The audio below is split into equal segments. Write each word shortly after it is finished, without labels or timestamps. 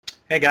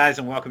Hey guys,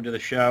 and welcome to the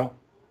show.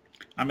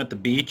 I'm at the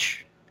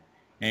beach,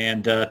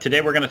 and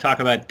today we're going to talk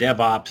about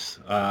DevOps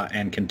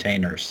and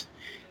containers.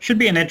 Should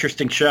be an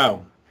interesting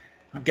show.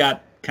 I've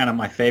got kind of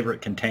my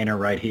favorite container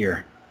right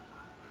here.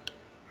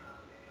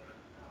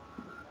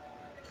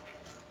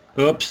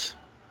 Oops.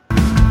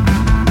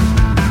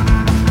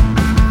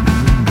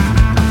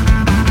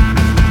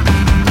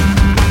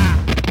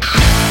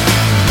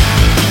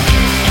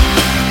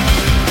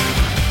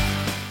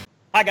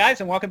 Hi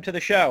guys, and welcome to the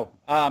show.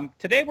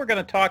 Today we're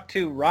going to talk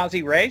to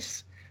Razi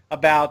Race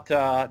about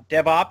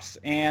DevOps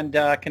and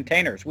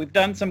containers. We've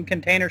done some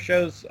container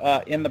shows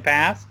in the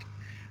past,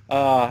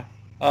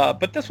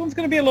 but this one's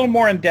going to be a little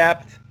more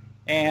in-depth,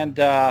 and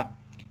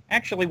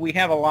actually we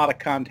have a lot of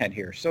content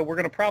here, so we're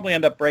going to probably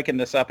end up breaking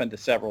this up into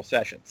several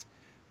sessions.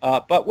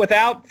 But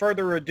without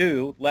further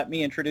ado, let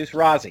me introduce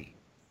Razi.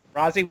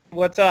 Razi,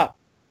 what's up?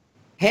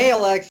 Hey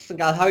Alex,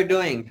 how are you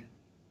doing?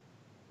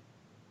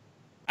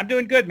 I'm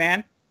doing good,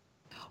 man.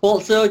 Well,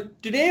 so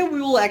today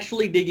we will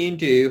actually dig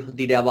into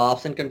the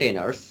DevOps and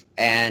containers,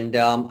 and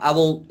I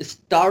will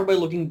start by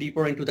looking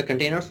deeper into the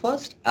containers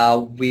first.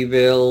 We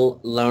will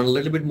learn a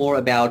little bit more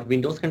about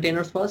Windows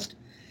containers first.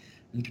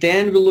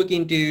 Then we'll look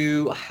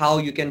into how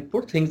you can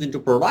put things into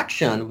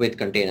production with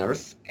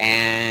containers,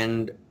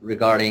 and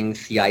regarding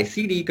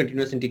CI/CD,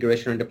 continuous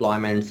integration and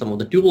deployment, some of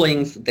the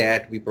toolings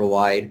that we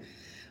provide,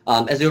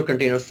 Azure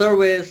Container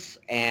Service,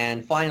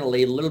 and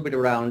finally a little bit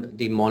around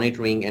the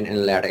monitoring and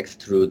analytics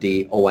through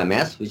the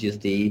OMS, which is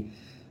the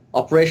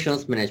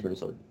Operations Management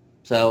Suite.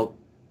 So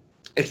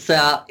it's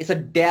a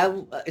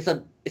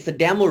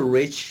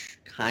demo-rich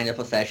kind of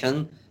a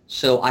session.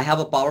 So I have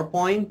a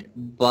PowerPoint,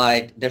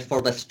 but that's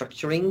for the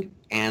structuring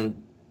and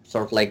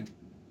sort of like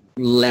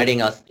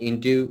letting us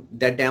into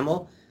that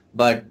demo.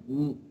 But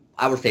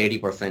I would say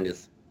 80%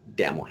 is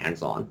demo,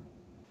 hands-on.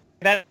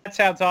 That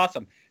sounds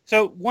awesome.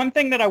 So one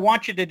thing that I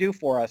want you to do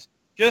for us,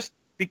 just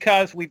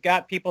because we've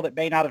got people that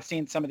may not have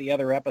seen some of the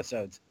other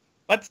episodes,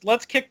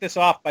 let's kick this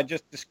off by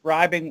just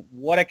describing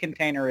what a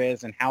container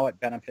is and how it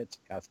benefits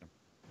the customer.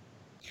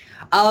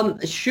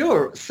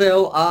 Sure.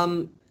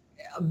 So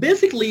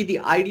basically the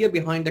idea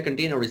behind the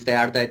container is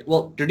that,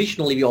 well,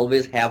 traditionally we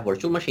always have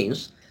virtual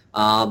machines.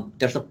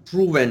 There's a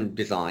proven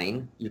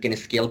design. You can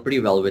scale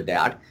pretty well with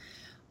that.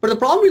 But the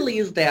problem really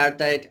is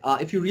that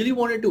if you really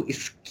wanted to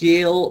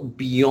scale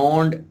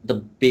beyond the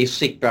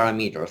basic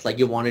parameters, like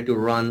you wanted to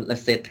run,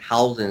 let's say,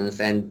 thousands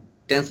and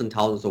tens and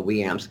thousands of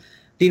VMs,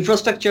 the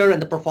infrastructure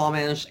and the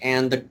performance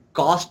and the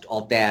cost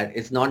of that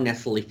is not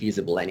necessarily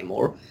feasible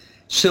anymore.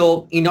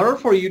 So in order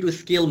for you to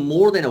scale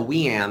more than a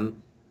VM,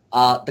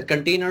 the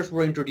containers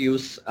were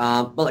introduced,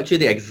 well, actually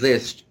they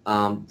exist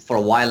for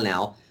a while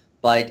now,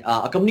 but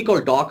a company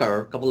called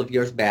Docker a couple of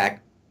years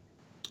back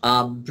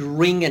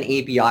bring an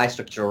API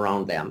structure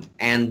around them,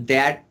 and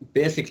that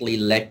basically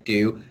led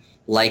to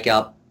like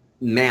a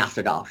mass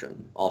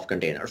adoption of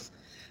containers.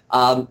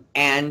 And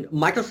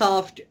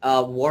Microsoft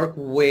worked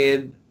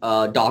with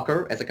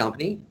Docker as a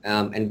company,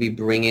 and we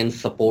bring in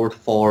support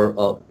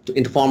for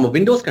in the form of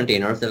Windows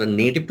containers that are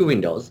native to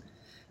Windows.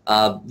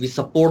 We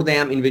support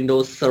them in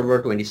Windows Server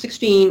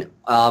 2016,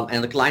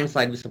 and the client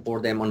side we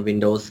support them on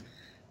Windows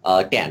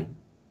 10.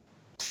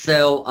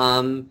 So,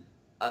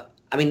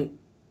 I mean,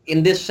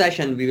 in this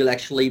session, we will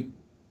actually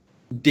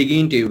dig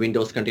into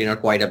Windows Container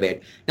quite a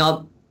bit.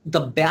 Now, the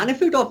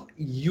benefit of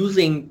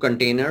using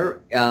container,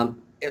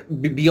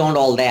 beyond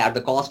all that,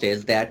 the cost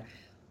is that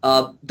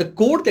the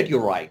code that you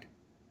write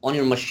on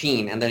your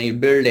machine and then you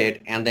build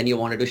it and then you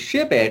wanted to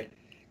ship it,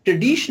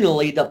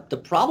 traditionally,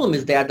 the problem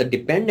is that the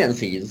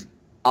dependencies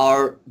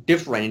are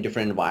different in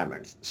different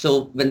environments.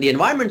 So when the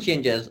environment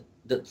changes,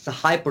 there's a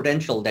high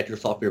potential that your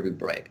software will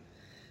break.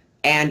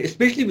 And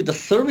especially with the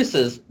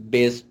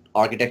services-based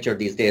architecture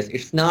these days,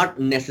 it's not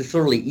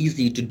necessarily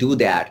easy to do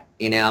that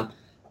in a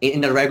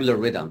regular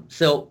rhythm.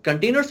 So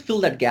containers fill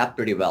that gap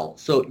pretty well.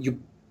 So you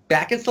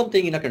package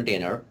something in a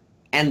container,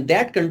 and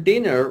that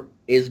container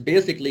is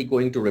basically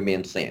going to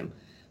remain same.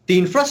 The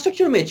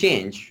infrastructure may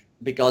change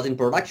because in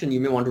production you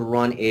may want to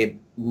run a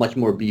much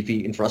more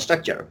beefy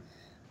infrastructure.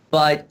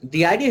 But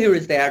the idea here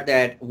is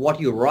that what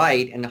you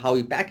write and how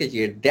you package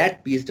it,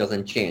 that piece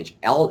doesn't change.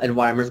 All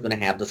environments are going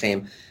to have the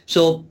same.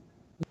 So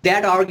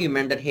that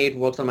argument that, hey, it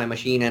works on my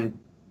machine and,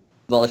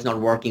 well, it's not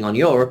working on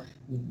your,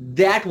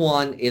 that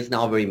one is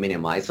now very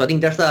minimized. So I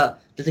think there's a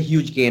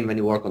huge gain when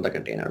you work on the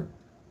container.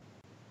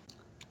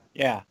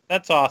 Yeah,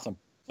 that's awesome.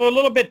 So a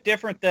little bit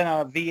different than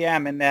a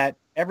VM in that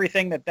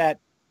everything that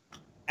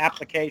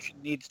application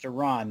needs to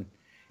run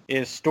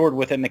is stored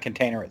within the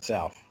container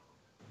itself.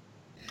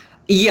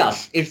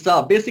 Yes, it's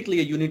basically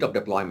a unit of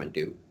deployment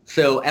too.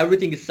 So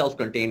everything is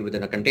self-contained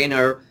within a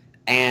container,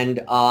 and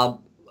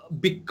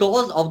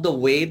because of the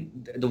way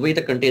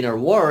the container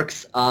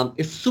works,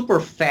 it's super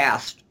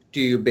fast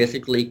to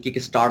basically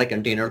kickstart a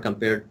container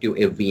compared to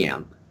a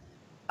VM.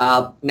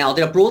 Now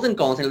there are pros and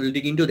cons, and we'll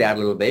dig into that a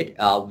little bit.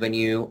 When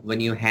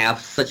you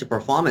have such a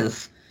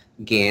performance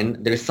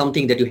gain, there is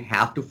something that you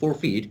have to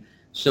forfeit.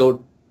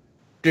 So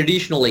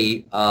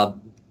traditionally,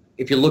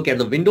 if you look at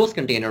the Windows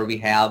container, we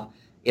have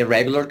a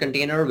regular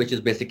container, which is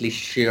basically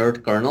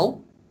shared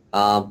kernel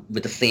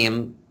with the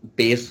same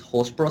base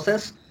host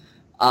process.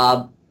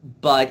 Uh,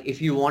 but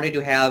if you wanted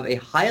to have a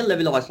higher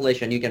level of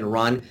isolation, you can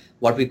run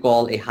what we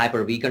call a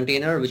Hyper-V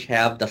container, which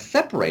have the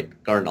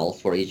separate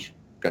kernels for each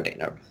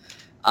container.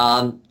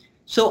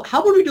 So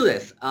how would we do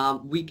this?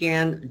 We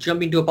can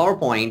jump into a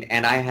PowerPoint,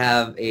 and I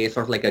have a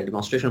sort of like a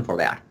demonstration for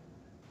that.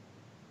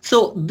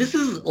 So this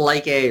is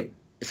like a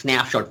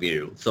snapshot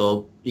view.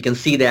 So you can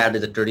see that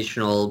there's a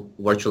traditional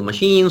virtual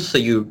machines. So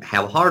you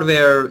have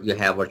hardware, you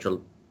have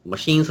virtual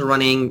machines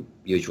running,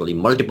 usually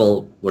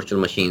multiple virtual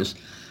machines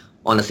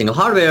on a single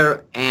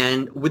hardware.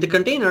 And with the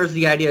containers,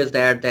 the idea is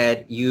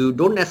that you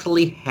don't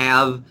necessarily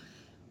have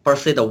per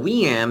se the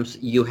VMs,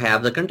 you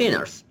have the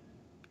containers.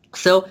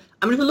 So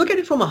I mean, if you look at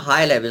it from a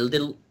high level,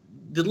 they'll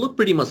look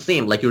pretty much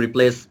same. Like you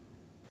replace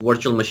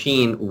virtual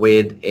machine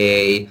with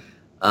a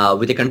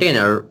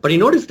container, but you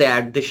notice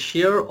that they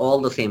share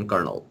all the same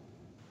kernel.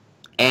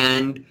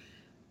 And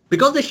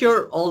because they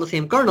share all the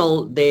same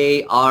kernel,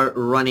 they are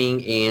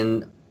running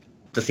in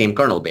the same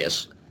kernel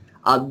base.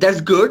 That's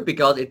good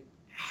because it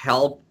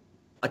helps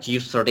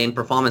achieve certain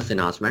performance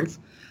enhancements.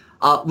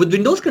 With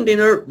Windows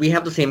Container, we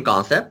have the same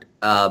concept.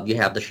 You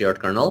have the shared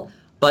kernel.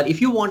 But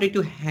if you wanted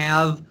to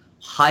have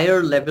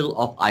higher level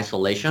of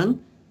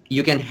isolation,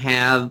 you can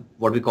have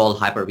what we call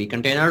Hyper-V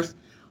containers.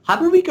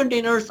 Hyper-V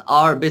containers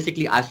are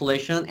basically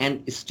isolation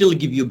and still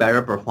give you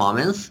better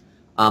performance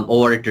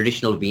over a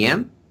traditional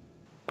VM.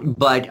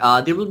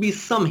 But there will be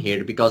some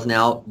hit because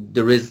now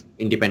there is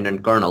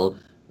independent kernel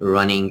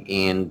running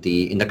in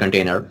the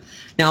container.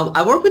 Now,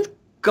 I worked with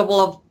a couple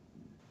of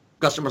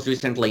customers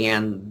recently,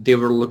 and they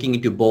were looking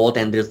into both,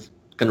 and there's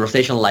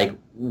conversation like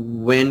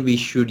when we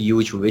should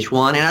use which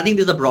one. And I think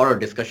there's a broader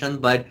discussion,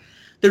 but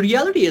the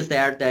reality is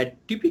that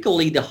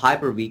typically the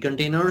Hyper-V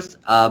containers,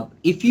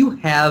 if you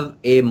have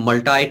a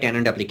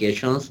multi-tenant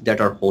applications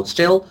that are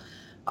hosted,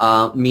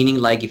 meaning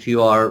like if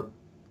you are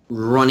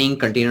running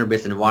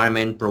container-based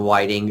environment,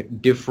 providing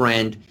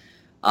different,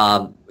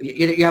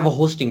 you have a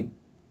hosting,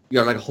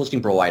 you're like a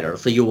hosting provider,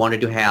 so you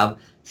wanted to have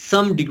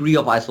some degree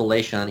of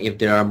isolation if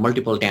there are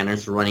multiple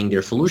tenants running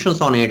their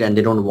solutions on it and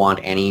they don't want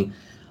any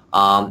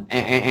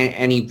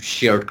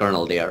shared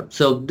kernel there.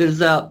 So there's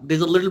a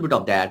little bit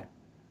of that.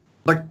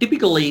 But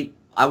typically,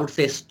 I would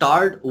say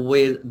start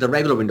with the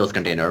regular Windows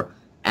container,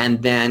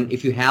 and then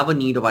if you have a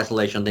need of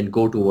isolation, then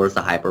go towards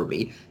the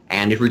Hyper-V,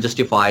 and it will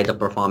justify the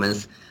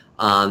performance.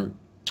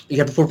 You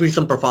have to forfeit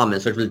some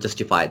performance, so it will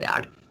justify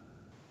that.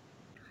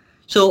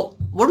 So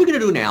what we're going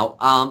to do now,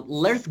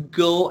 let's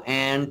go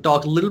and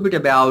talk a little bit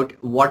about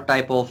what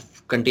type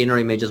of container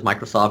images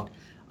Microsoft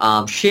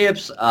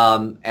ships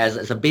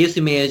as a base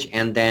image,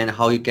 and then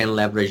how you can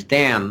leverage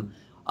them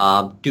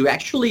to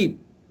actually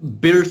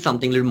build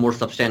something a little more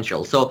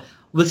substantial. So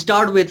we'll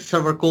start with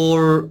server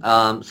core.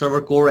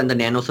 Server core and the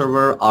nano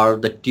server are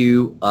the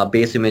two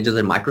base images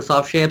that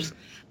Microsoft ships.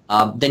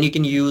 Then you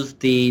can use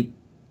the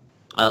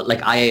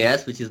like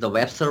IIS, which is the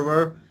web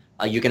server.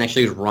 You can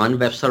actually run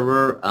web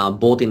server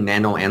both in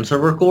nano and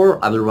server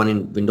core. I will run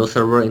in Windows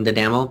Server in the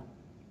demo.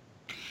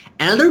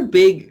 Another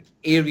big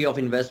area of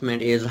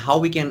investment is how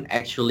we can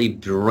actually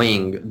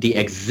bring the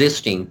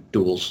existing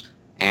tools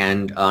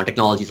and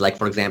technologies, like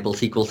for example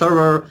SQL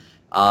Server,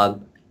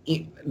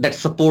 that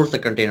supports the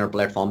container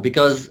platform,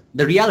 because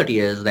the reality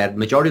is that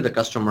majority of the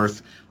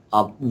customers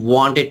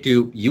wanted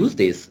to use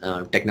these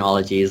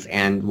technologies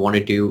and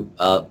wanted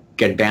to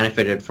get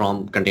benefited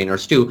from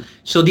containers too.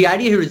 So the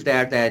idea here is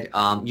that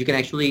you can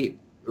actually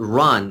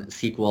run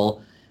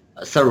SQL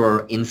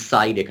Server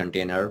inside a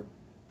container.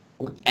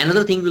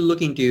 Another thing we'll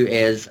look into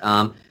is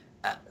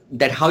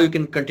that how you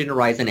can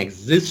containerize an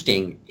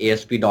existing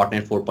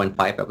ASP.NET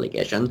 4.5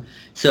 application.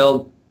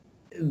 So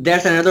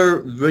there's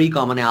another very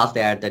common ask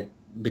that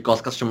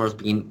because customers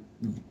been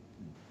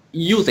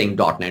using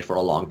 .NET for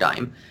a long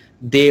time,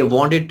 they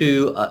wanted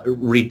to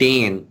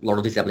retain a lot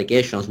of these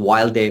applications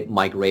while they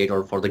migrate,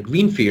 or for the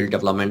greenfield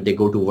development, they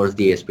go towards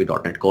the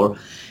ASP.NET Core.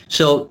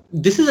 So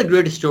this is a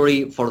great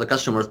story for the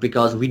customers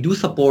because we do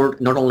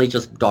support not only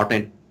just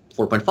 .NET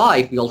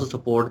 4.5, we also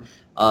support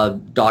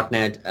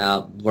 .NET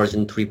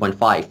version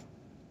 3.5.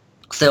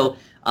 So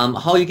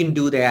how you can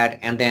do that,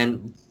 and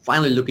then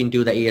finally look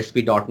into the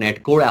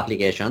ASP.NET Core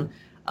application,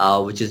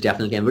 which is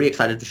definitely, I'm very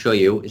excited to show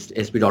you, is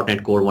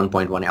ASP.NET Core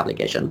 1.1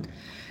 application.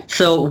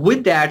 So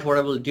with that, what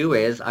I will do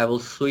is I will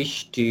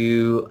switch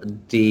to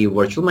the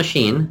virtual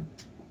machine,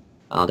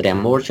 the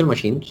demo virtual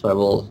machine. So I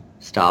will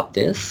stop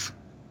this.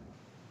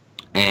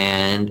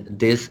 And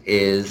this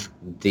is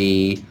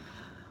the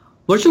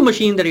virtual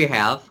machine that you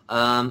have.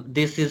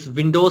 This is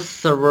Windows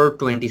Server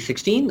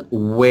 2016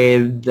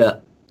 with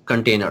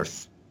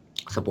containers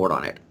support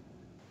on it.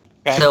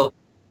 Okay. So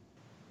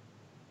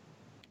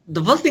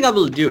the first thing I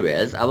will do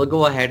is I will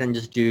go ahead and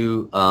just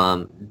do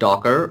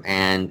Docker,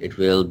 and it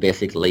will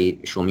basically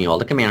show me all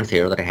the commands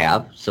here that I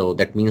have. So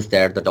that means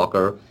that the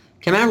Docker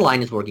command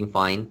line is working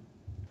fine.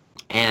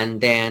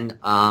 And then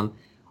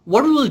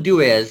what we will do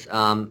is,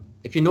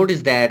 if you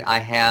notice that I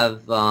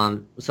have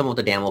some of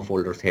the demo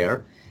folders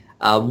here,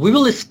 we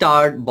will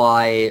start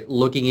by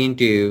looking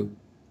into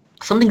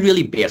something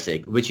really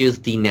basic, which is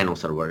the nano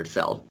server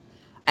itself.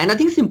 And I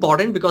think it's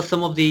important because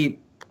some of the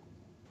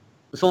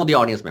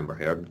audience member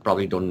here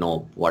probably don't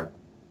know what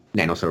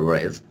nano server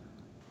is.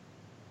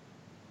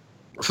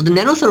 So the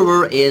nano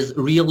server is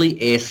really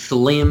a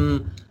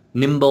slim,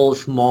 nimble,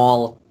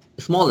 small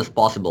as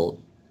possible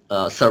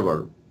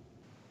server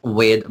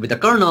with a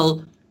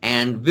kernel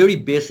and very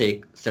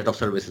basic set of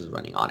services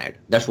running on it.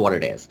 That's what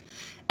it is.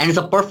 And it's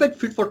a perfect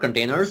fit for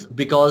containers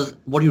because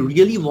what you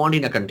really want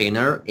in a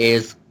container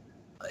is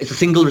it's a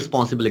single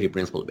responsibility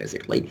principle,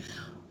 basically.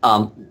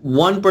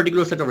 One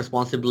particular set of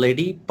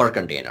responsibility per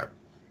container.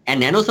 And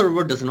Nano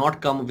Server does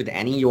not come with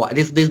any UI.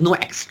 There's no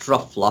extra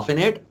fluff in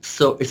it,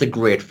 so it's a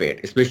great fit,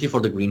 especially for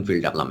the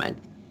greenfield development.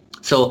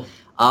 So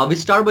we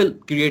start by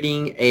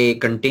creating a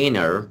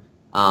container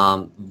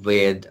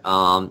with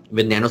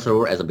Nano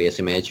Server as a base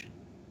image,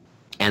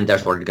 and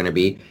that's what it's going to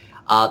be.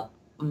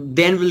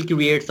 Then we'll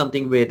create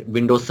something with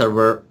Windows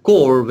Server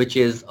Core, which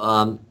is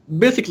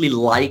basically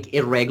like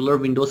a regular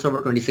Windows Server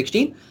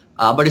 2016,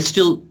 but it's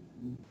still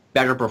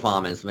better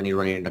performance when you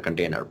run it in a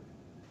container.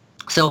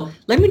 So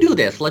let me do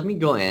this. Let me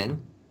go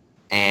in,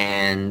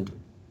 and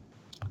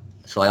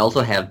so I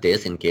also have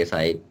this in case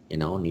I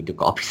need to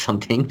copy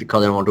something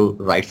because I want to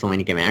write so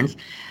many commands.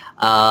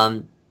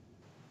 Let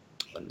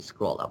me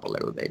scroll up a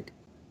little bit.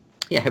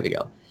 Yeah, here we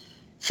go.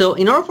 So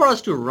in order for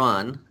us to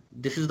run,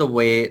 this is the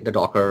way the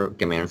Docker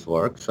commands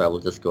work. So I will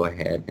just go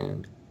ahead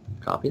and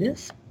copy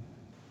this.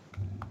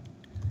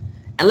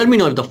 And let me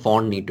know if the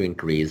font need to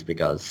increase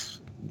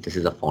because this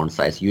is the font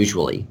size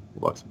usually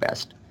works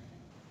best.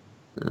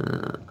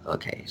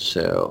 Okay,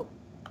 so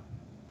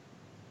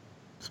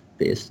let's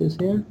paste this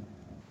here.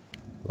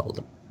 Well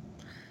done.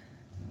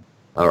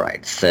 All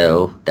right,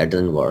 so that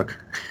doesn't work.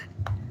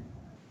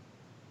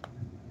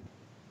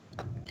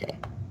 Okay.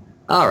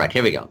 All right,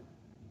 here we go.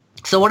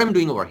 So what I'm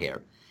doing over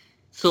here.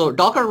 So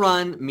Docker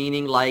run,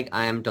 meaning like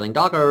I am telling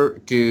Docker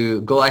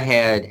to go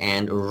ahead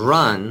and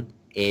run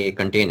a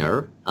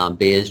container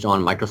based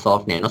on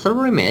Microsoft Nano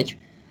Server image.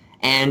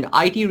 And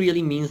IT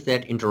really means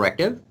that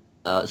interactive.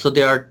 So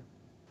there are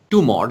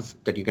two mods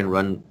that you can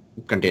run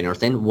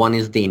containers in. One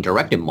is the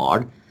interactive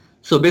mod.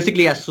 So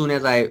basically, as soon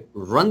as I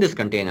run this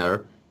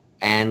container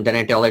and then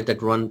I tell it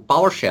that run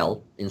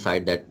PowerShell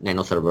inside that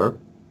Nano Server,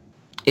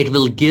 it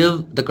will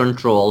give the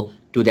control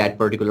to that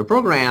particular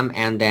program,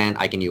 and then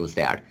I can use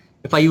that.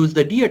 If I use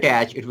the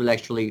detach, it will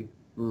actually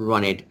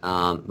run it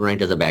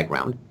as a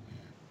background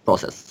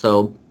process.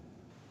 So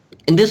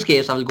in this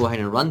case, I will go ahead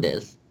and run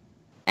this,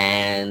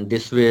 and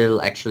this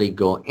will actually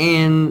go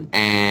in,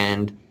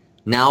 and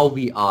now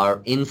we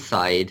are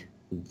inside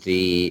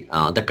the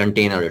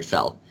container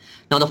itself.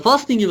 Now the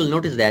first thing you will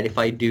notice that if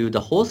I do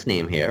the host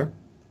name here,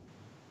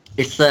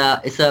 it's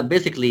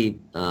basically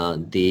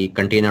the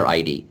container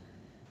ID.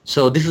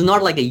 So this is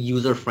not like a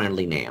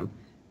user-friendly name.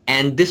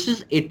 And this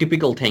is a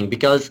typical thing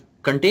because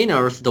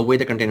containers, the way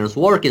the containers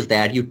work is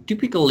that you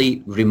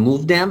typically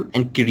remove them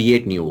and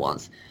create new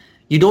ones.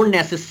 You don't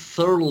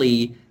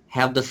necessarily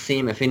have the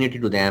same affinity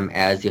to them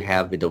as you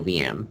have with a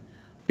VM,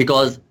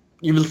 because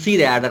you will see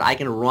that I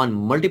can run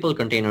multiple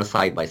containers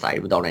side by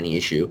side without any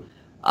issue.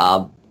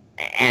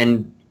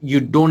 And you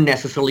don't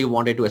necessarily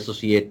want it to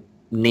associate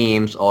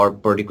names or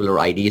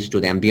particular IDs to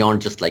them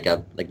beyond just like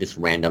this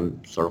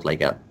random sort of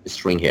like a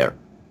string here.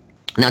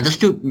 Now, just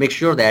to make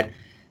sure that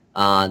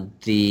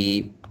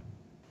the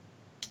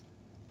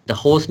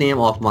host name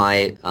of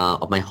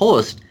my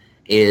host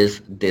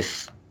is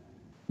this,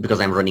 because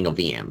I'm running a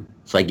VM,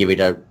 so I give it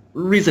a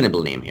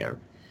reasonable name here.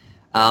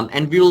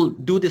 And we'll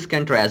do this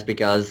contrast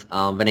because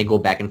when I go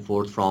back and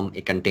forth from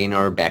a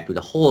container back to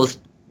the host,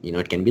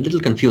 it can be a little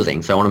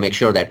confusing. So I want to make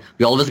sure that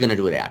we're always going to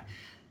do that.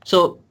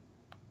 So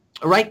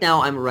right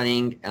now I'm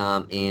running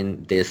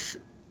in this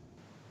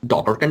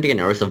Docker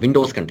container. It's a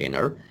Windows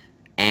container.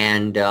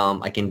 And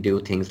I can do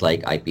things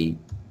like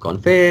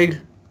ipconfig,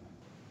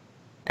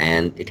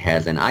 and it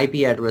has an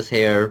IP address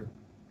here.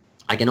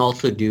 I can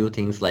also do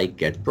things like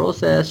get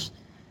process,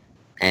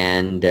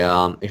 and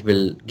it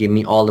will give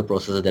me all the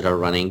processes that are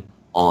running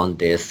on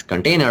this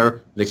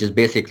container, which is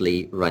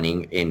basically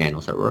running a Nano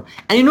server.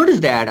 And you notice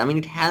that,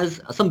 it has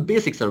some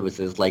basic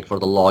services like for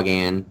the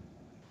login,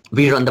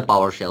 we run the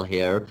PowerShell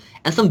here,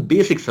 and some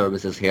basic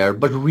services here,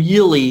 but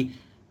really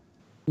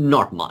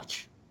not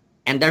much.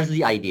 And that's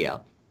the idea.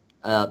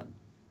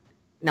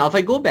 Now, if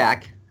I go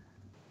back,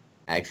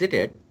 exit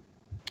it,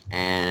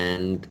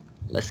 and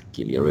let's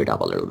clear it up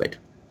a little bit.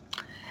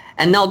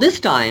 And now this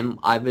time,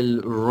 I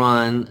will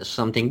run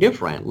something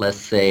different. Let's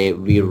say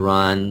we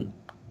run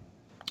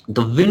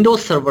the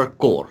Windows Server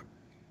Core.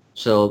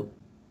 So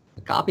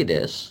copy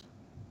this.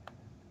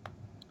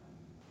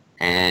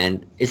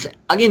 And it's,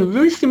 again,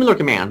 very similar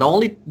command. The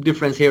only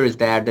difference here is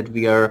that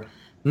we are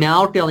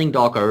now telling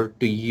Docker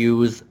to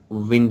use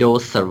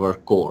Windows Server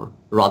Core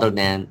rather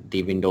than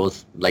the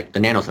Windows, like the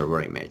Nano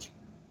Server image.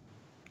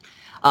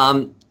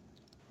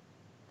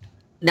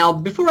 Now,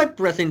 before I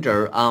press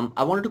enter,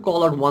 I wanted to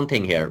call out one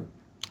thing here.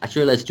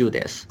 Actually, let's do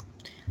this.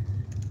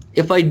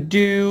 If I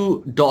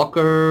do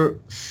Docker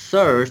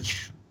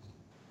search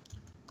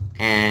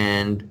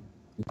and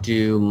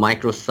do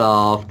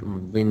Microsoft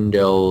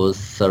Windows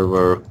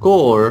Server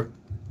Core,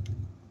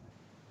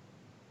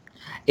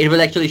 it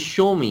will actually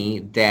show me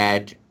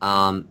that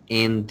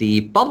in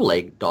the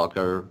public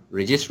Docker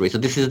registry, so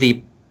this is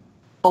the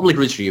public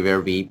registry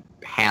where we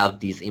have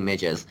these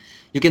images.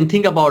 You can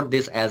think about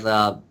this as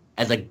a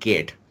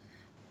Git,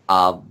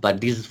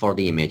 but this is for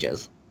the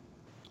images.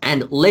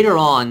 And later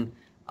on,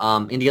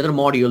 in the other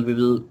module, we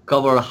will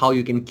cover how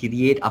you can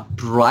create a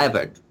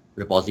private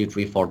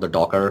repository for the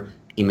Docker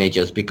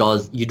images,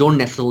 because you don't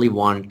necessarily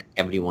want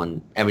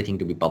everything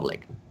to be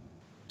public.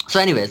 So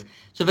anyways,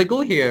 so if I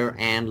go here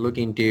and look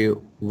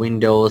into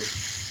Windows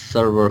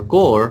Server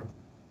Core,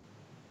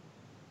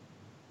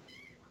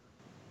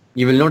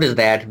 you will notice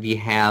that we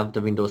have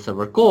the Windows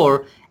Server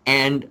Core,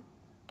 and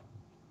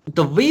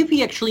the way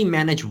we actually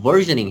manage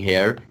versioning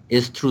here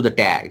is through the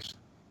tags.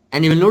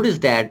 And you will notice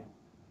that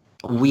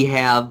we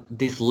have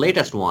this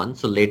latest one.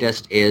 So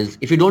latest is,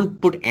 if you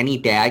don't put any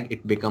tag,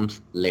 it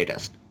becomes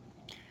latest.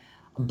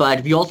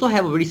 But we also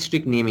have a very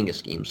strict naming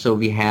scheme. So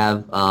we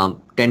have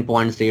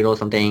 10.0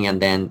 something,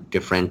 and then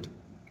different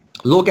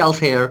locales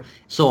here,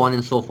 so on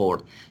and so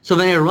forth. So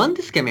when I run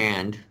this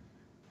command,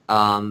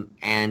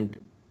 and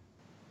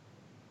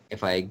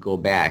if I go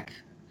back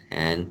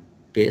and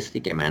paste the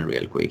command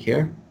real quick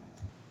here,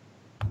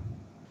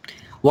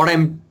 what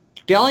I'm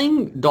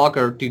telling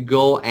Docker to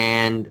go,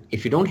 and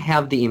if you don't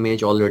have the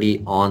image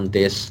already on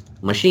this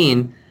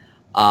machine,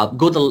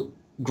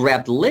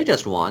 grab the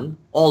latest one.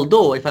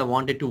 Although if I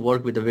wanted to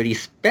work with a very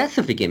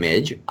specific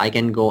image, I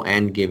can go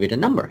and give it a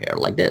number here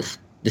like this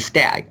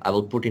tag. I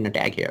will put in a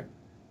tag here.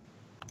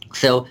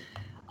 So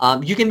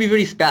you can be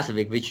very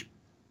specific which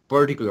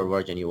particular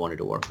version you wanted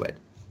to work with.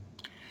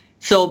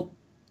 So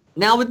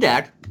now with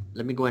that,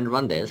 let me go and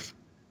run this,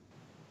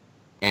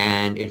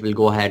 and it will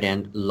go ahead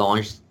and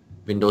launch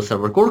Windows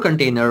Server Core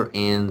container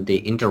in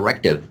the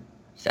interactive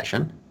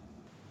session.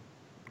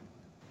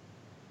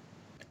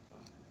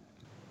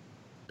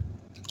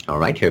 All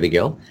right, here we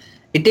go.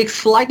 It takes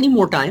slightly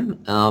more time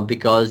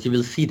because you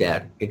will see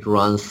that it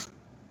runs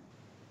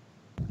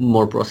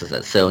more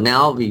processes. So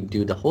now we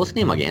do the host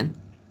name again,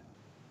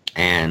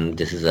 and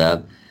this is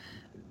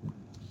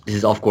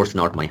of course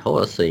not my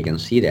host, so you can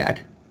see that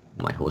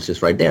my host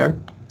is right there.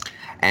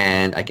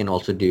 And I can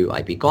also do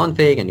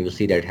ipconfig, and you will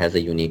see that it has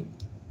a unique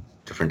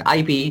different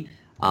IP.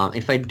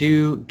 If I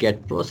do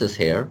get process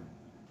here,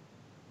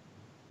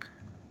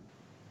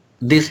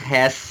 this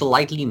has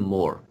slightly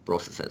more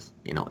processes.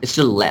 It's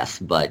still less,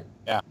 but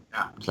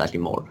slightly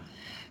more.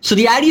 So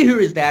the idea here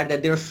is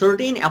that there are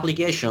certain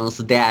applications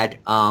that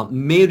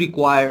may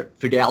require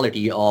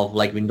fidelity of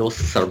like Windows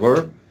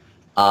Server,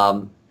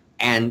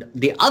 and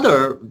the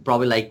other,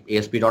 probably like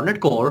ASP.NET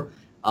Core,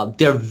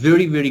 they're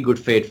very, very good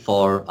fit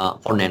for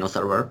Nano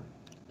Server.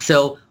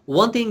 So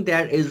one thing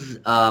that is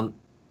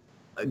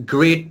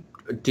great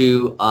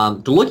to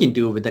look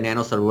into with the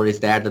Nano Server is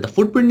that the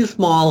footprint is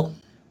small,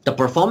 the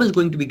performance is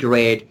going to be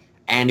great,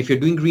 and if you're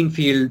doing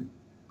greenfield,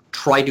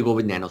 try to go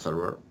with Nano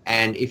Server.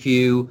 And if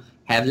you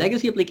have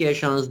legacy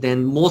applications,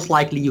 then most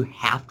likely you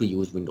have to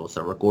use Windows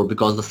Server Core,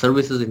 because the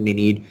services that they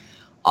need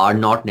are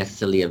not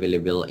necessarily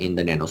available in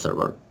the Nano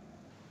Server.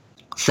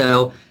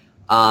 So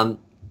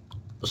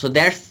so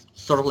that's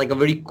sort of like a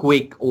very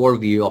quick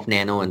overview of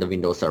Nano and the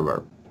Windows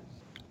Server.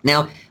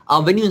 Now,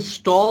 when you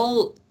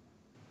install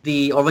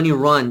when you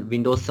run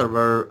Windows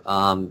Server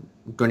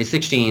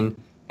 2016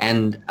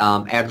 and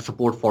add the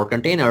support for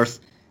containers,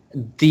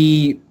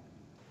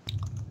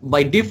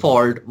 by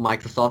default,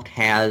 Microsoft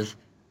has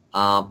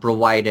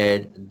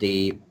provided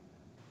the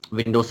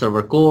Windows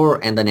Server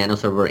Core and the Nano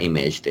Server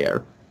image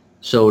there.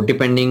 So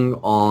depending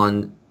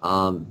on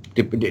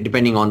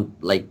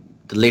like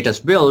the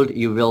latest build,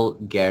 you will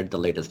get the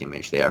latest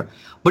image there.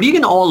 But you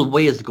can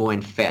always go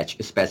and fetch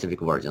a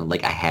specific version,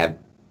 like I have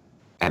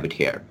it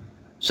here.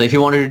 So if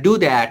you wanted to do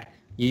that,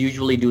 you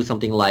usually do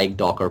something like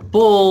docker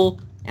pull,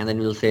 and then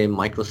we'll say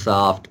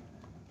Microsoft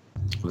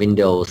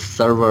Windows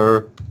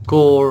Server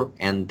Core,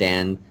 and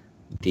then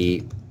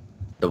the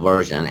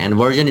version. And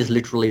version is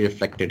literally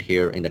reflected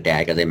here in the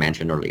tag, as I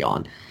mentioned early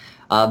on.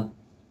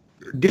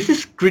 This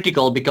is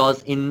critical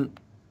because in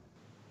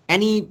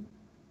any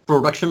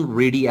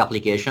production-ready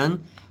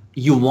application,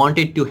 you want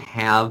it to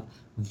have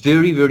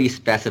very, very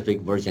specific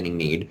versioning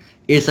need.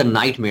 It's a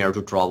nightmare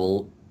to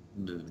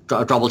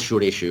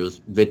troubleshoot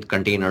issues with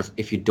containers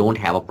if you don't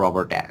have a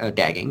proper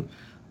tagging.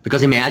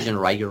 Because imagine,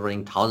 right, you're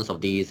running thousands of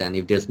these, and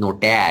if there's no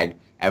tag,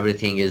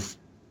 everything is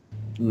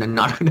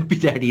not going to be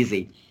that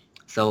easy.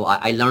 So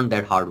I learned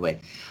that hard way.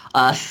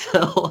 All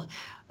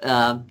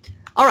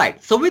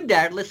right, so with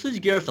that, let's switch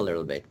gears a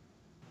little bit.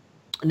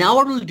 Now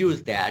what we'll do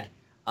is that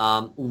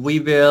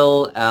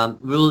we'll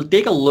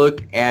take a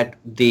look at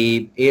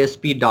the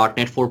ASP.NET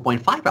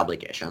 4.5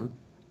 application,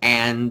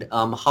 and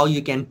how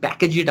you can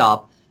package it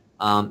up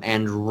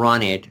and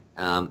run it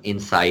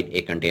inside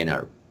a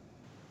container.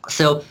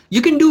 So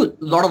you can do a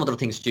lot of other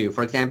things too.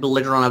 For example,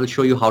 later on I will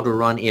show you how to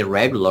run a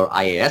regular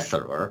IIS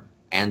server,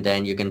 and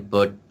then you can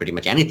put pretty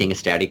much anything, a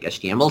static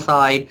HTML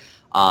side.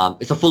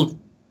 It's a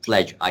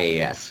full-fledged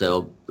IIS,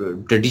 so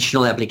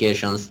traditional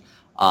applications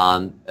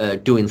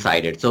to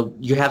inside it. So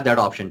you have that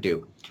option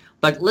too.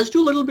 But let's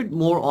do a little bit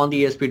more on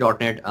the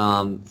ASP.NET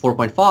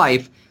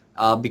 4.5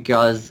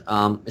 because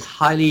it's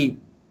highly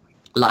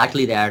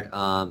likely that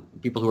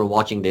people who are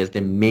watching this, they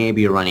may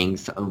be running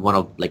one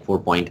of like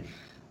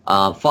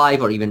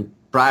 4.5 or even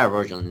prior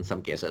version in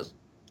some cases.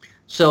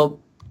 So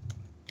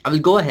I will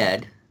go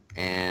ahead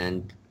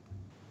and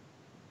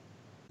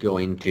go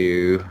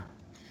into,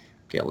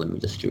 okay, let me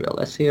just do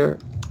ls here,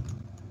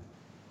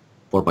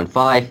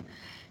 4.5.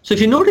 So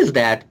if you notice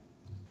that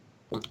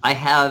I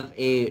have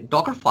a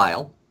Docker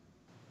file,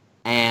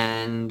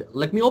 and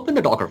let me open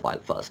the Docker file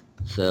first.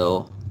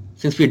 So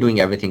since we're doing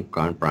everything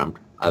command prompt,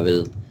 I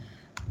will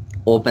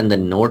open the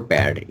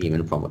notepad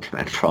even from a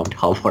command prompt.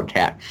 How about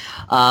that?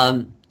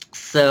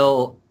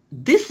 So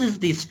this is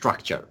the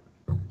structure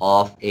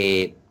of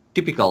a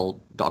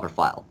typical Docker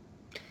file.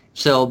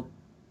 So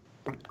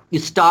you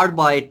start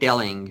by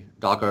telling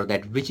Docker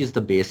that which is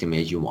the base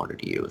image you wanted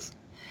to use.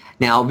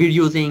 Now we're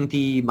using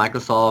the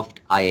Microsoft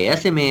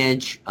IaaS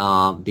image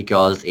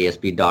because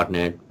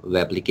ASP.NET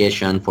Web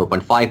Application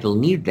 4.5 will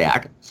need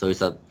that. So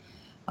it's a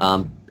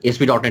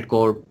ASP.NET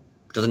Core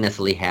doesn't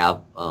necessarily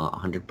have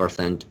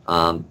 100%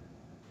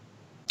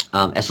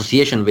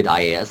 association with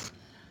IaaS.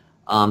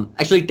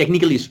 Actually,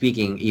 technically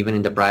speaking, even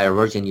in the prior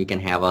version, you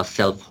can have a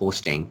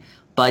self-hosting.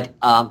 But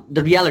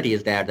the reality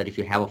is that if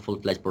you have a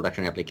full-fledged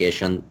production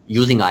application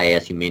using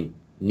IaaS, you may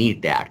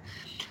need that.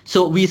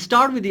 So we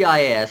start with the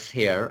IaaS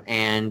here,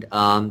 and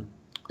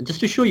just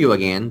to show you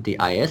again the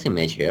IaaS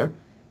image here,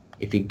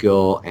 if we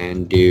go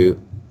and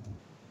do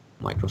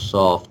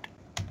Microsoft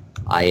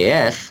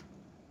IaaS,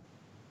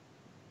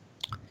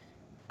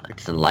 it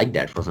doesn't like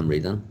that for some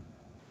reason.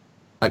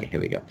 Okay, here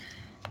we go.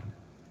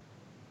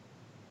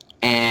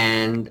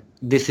 And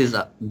this is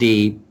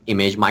the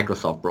image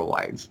Microsoft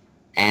provides.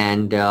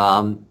 And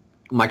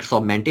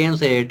Microsoft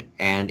maintains it,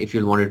 and if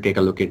you want to take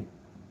a look at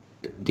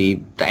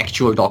the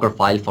actual Docker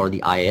file for the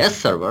IaaS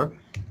server,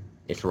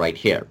 it's right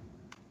here.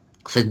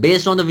 So it's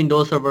based on the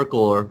Windows Server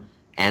core,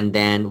 and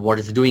then what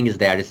it's doing is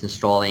that it's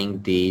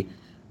installing the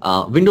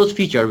Windows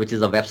feature, which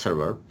is a web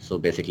server. So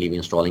basically we're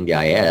installing the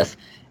IaaS,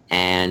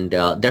 and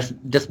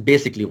that's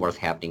basically what's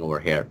happening over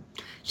here.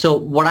 So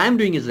what I'm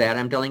doing is that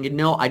I'm telling it,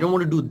 no, I don't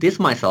want to do this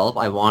myself.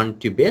 I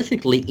want to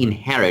basically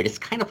inherit. It's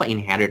kind of an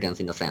inheritance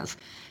in a sense.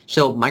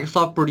 So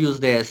Microsoft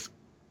produced this,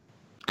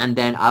 and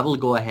then I will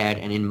go ahead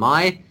and in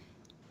my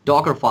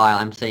Docker file,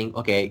 I'm saying,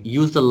 okay,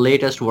 use the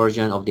latest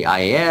version of the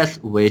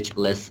IaaS, which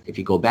if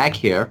you go back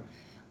here,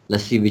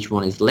 let's see which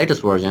one is the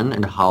latest version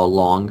and how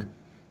long,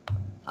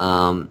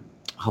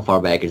 how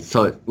far back it is.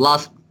 So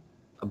last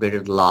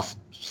updated the last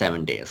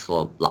 7 days,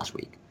 so last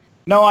week.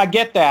 No, I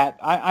get that.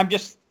 I'm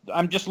just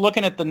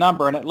looking at the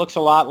number, and it looks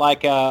a lot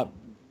like a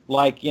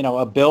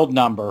build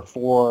number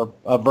for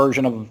a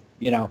version of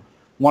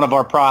one of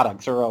our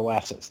products or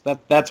OSs.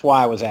 That's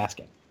why I was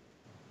asking.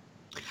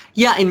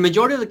 Yeah, in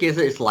majority of the cases,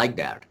 it's like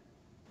that.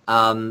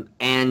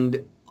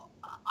 And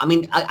I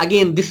mean,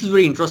 again, this is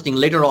very interesting.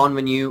 Later on,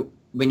 when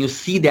you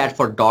see that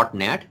for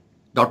 .NET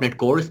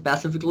Core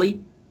specifically,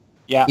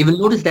 yeah, you will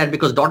notice that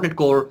because .NET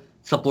Core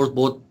supports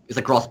both, is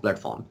a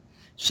cross-platform.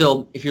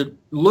 So if you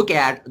look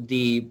at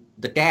the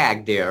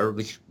tag there,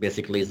 which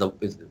basically is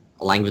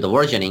aligned with the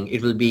versioning,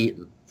 it will be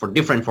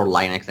different for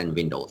Linux and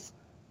Windows.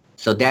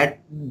 So that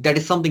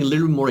is something a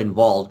little more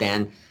involved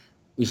than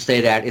you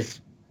say that it's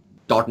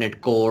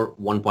 .NET Core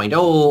 1.0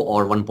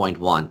 or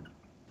 1.1.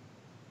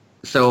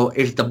 So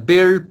it's the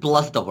build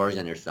plus the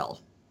version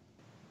itself.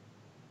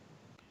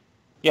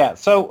 Yeah,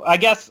 so I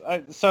guess,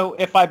 so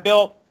if I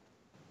built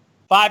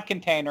 5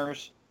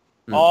 containers,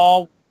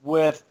 all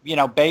with,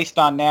 based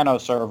on Nano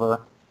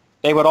Server,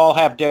 they would all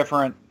have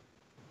different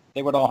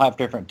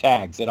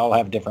tags. They'd all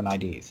have different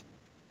IDs,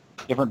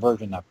 different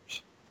version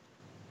numbers.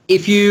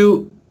 If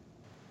you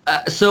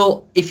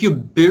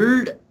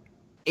build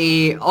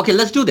okay,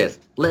 let's do this.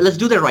 Let's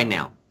do that right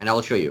now, and I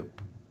will show you.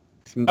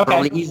 It's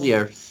probably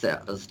easier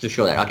to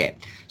show that. Okay,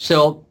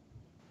 so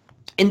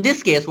in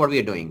this case, what we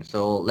are doing,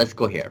 so let's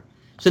go here.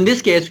 So in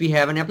this case, we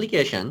have an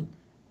application.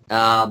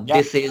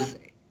 This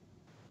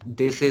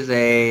is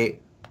a,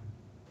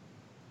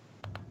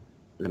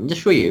 let me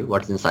just show you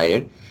what's inside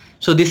it.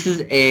 So this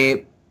is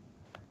a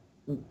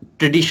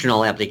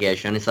traditional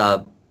application. It's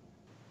a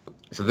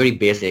very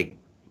basic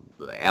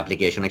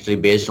application, actually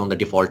based on the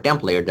default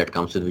template that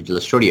comes with Visual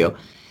Studio.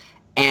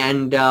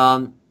 And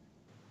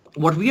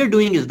what we are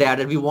doing is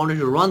that we wanted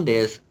to run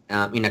this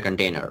in a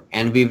container,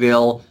 and we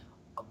will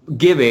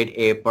give it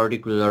a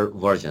particular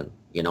version,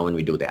 when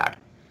we do that.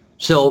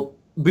 So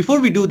before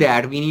we do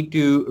that, we need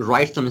to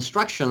write some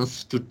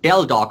instructions to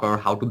tell Docker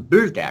how to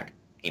build that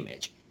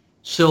image.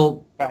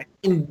 So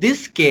in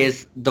this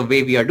case, the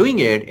way we are doing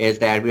it is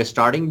that we are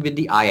starting with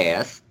the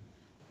IaaS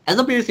as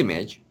a base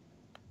image,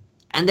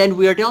 and then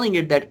we are telling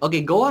it that,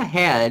 okay, go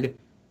ahead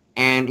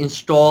and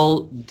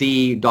install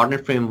the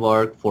 .NET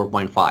Framework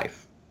 4.5.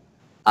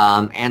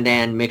 And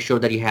then make sure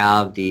that you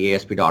have the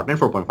ASP.NET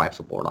 4.5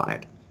 support on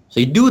it.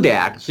 So you do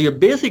that. So you're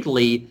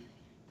basically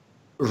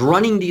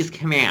running these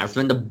commands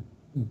when the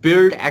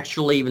build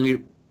actually, when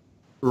we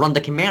run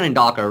the command in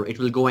Docker, it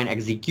will go and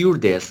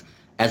execute this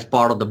as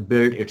part of the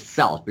build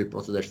itself, build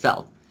process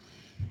itself.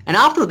 And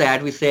after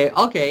that, we say,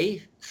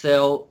 okay,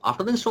 so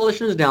after the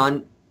installation is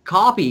done,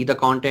 copy the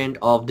content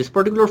of this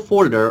particular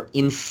folder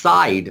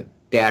inside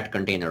that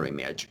container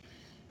image.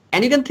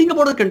 And you can think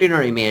about the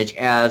container image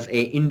as an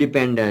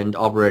independent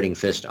operating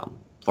system,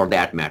 for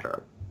that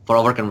matter, for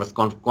our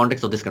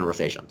context of this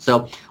conversation.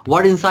 So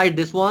what inside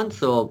this one?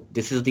 So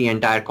this is the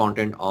entire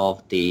content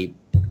of the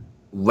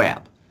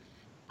web.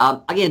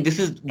 Again, this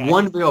is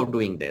one way of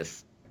doing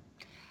this.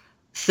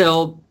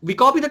 So we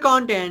copy the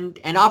content,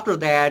 and after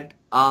that,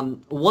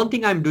 one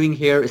thing I'm doing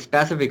here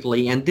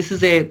specifically, and this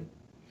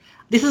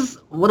is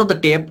one of the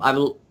tip, I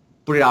will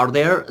put it out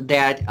there,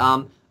 that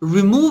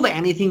remove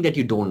anything that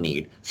you don't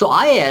need. So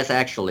IaaS,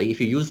 actually,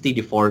 if you use the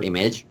default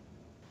image,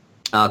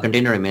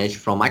 container image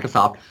from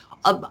Microsoft,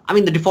 I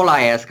mean, the default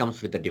IaaS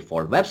comes with the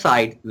default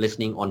website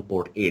listening on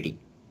port 80.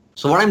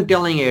 So what I'm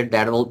telling it,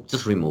 that will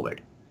just remove it.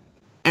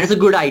 And it's a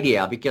good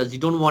idea because you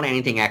don't want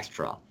anything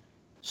extra.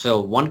 So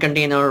one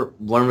container,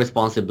 one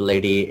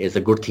responsibility is a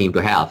good theme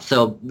to have.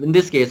 So in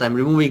this case, I'm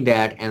removing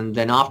that, and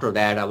then after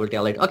that, I will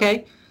tell it,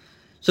 okay,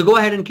 so go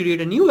ahead and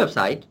create a new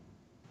website.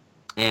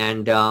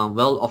 And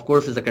well, of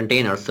course, it's a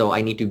container, so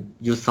I need to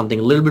use something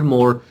a little bit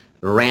more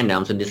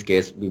random. So in this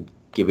case, we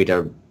give it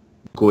a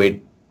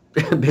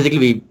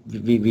basically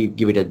we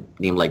give it a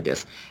name like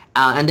this,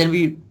 and then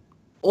we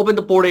open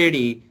the port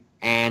 80,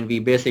 and we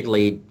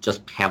basically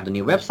just have the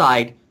new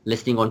website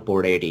listing on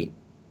port 80.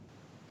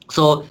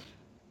 So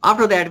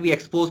after that, we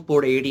expose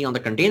port 80 on the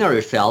container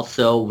itself.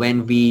 So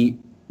when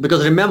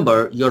because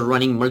remember, you're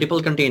running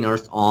multiple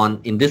containers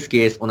on, in this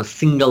case, on a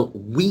single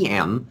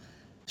VM.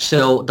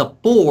 So the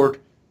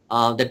port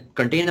that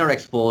container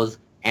expose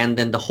and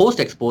then the host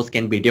expose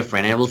can be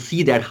different. And we'll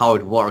see that how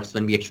it works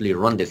when we actually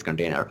run this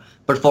container.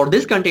 But for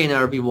this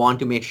container, we want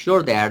to make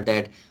sure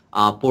that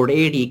port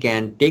 80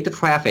 can take the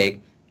traffic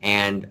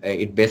and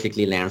it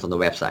basically lands on the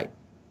website.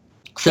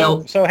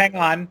 So hang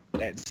on.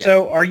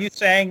 So are you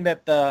saying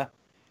that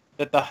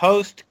the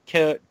host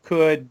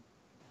could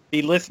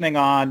be listening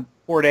on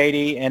port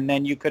 80, and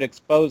then you could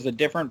expose a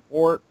different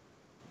port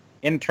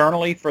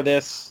internally for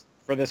this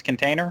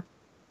container?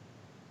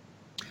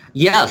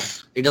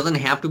 Yes, it doesn't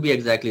have to be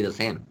exactly the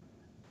same.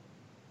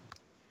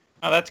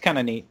 Oh, that's kind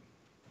of neat.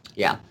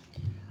 Yeah.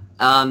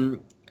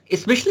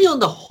 Especially on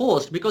the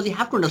host, because you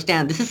have to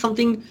understand, this is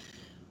something,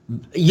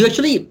 you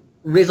actually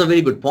raise a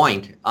very good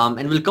point,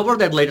 and we'll cover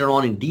that later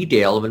on in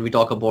detail when we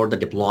talk about the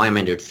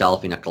deployment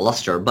itself in a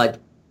cluster. But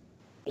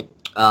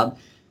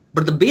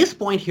the base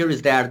point here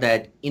is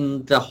that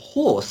in the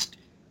host,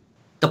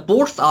 the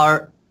ports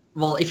are,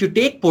 well, if you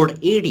take port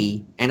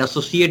 80 and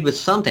associate with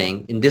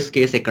something, in this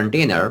case a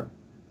container,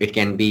 it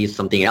can be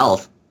something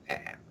else.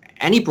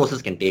 Any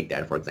process can take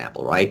that, for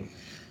example, right?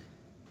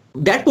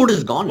 That port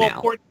is gone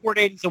now. Port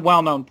 80 is a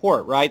well-known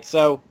port, right?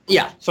 So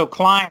yeah. So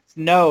clients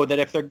know that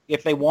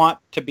if they want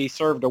to be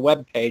served a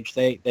web page,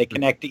 they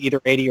connect to either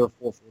 80 or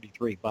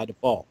 443 by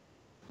default.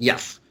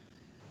 Yes.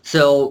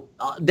 So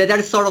that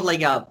is sort of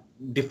like a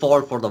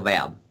default for the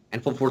web,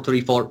 and for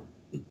 434,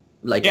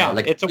 like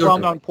it's a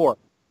well-known port.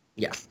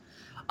 Yes,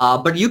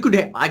 but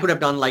I could have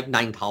done like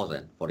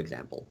 9,000, for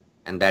example,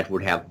 and that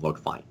would have worked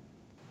fine.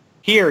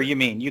 Here, you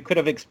mean you could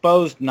have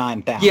exposed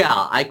 9,000?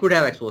 Yeah, I could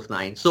have exposed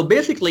 9. So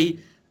basically,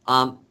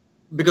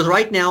 because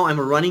right now I'm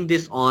running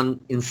this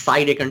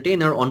inside a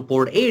container on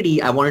port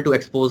 80, I wanted to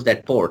expose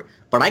that port,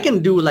 but I can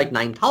do like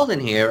 9,000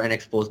 here and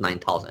expose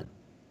 9,000.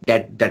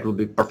 That would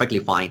be perfectly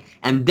fine.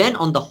 And then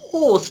on the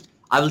host,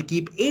 I will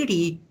keep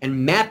 80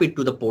 and map it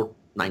to the port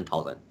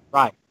 9,000.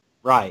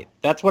 Right.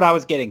 That's what I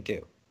was getting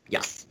to.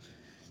 Yes.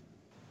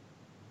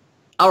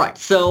 All right.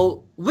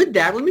 So with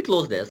that, let me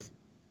close this.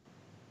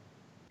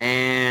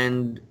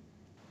 And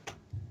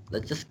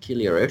let's just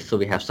clear it so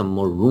we have some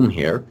more room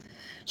here.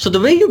 So the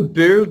way you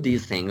build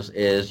these things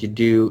is you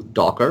do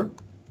Docker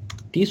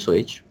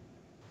tswitch,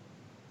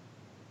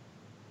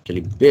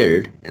 actually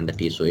build and the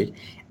tswitch,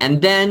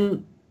 and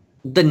then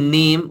the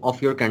name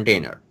of your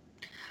container.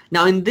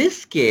 Now in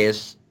this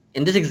case,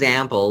 in this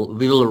example,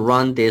 we will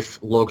run this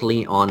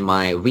locally on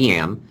my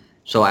VM.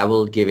 So I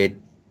will give it,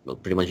 well,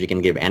 pretty much we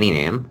can give any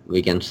name.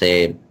 We can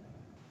say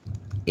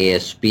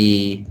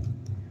ASP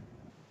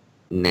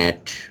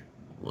net,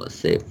 let's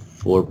say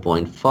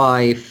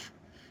 4.5,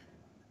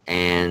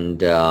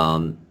 and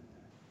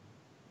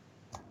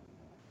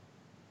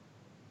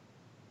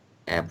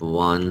app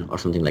 1 or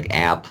something like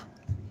app.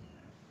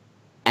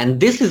 And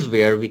this is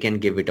where we can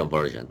give it a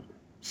version.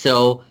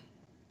 So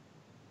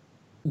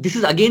this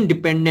is again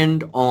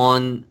dependent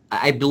on,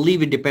 I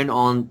believe it depends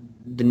on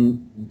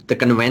the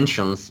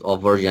conventions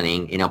of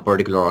versioning in a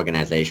particular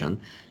organization.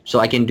 So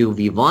I can do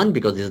V1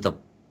 because this is the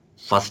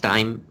first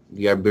time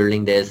we are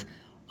building this.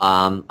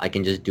 I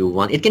can just do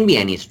 1. It can be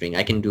any string.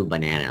 I can do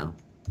banana,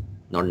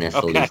 not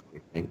necessarily.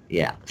 Okay.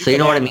 Yeah. So you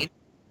know what I mean?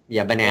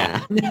 Yeah,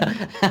 banana.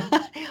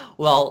 Yeah.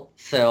 Well,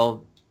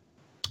 so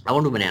I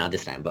won't do banana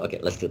this time, but okay,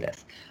 let's do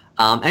this.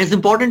 And it's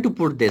important to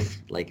put this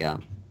like a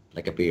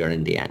period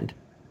in the end.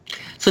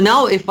 So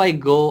now if I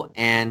go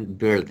and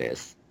build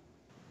this,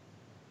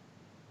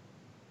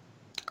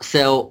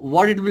 So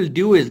what it will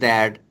do is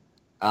that,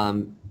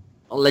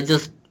 let's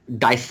just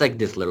dissect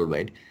this a little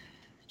bit.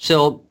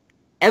 So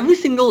every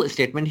single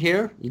statement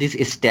here,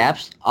 these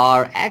steps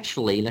are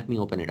actually, let me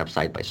open it up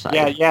side by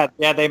Yeah, side.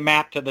 yeah. They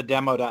map to the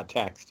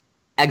demo.txt.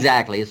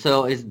 Exactly.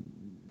 So it's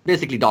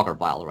basically Docker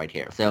file right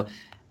here. So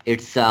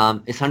it's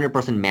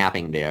 100%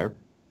 mapping there.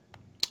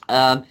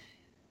 Um,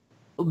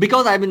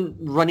 because I've been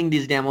running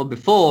this demo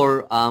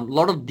before, a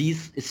lot of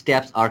these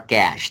steps are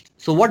cached.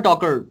 So what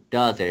Docker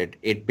does,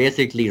 it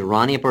basically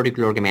run a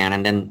particular command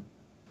and then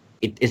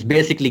it is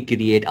basically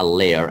create a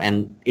layer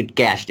and it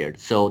cached it.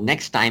 So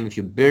next time if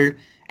you build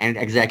and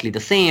exactly the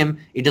same,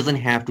 it doesn't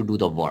have to do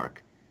the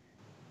work,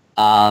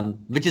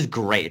 which is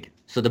great.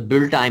 So the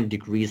build time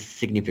decreased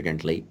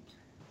significantly.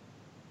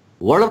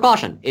 Word of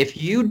caution, if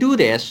you do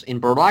this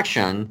in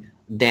production,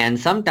 then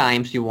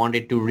sometimes you want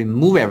it to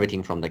remove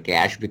everything from the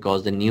cache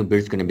because the new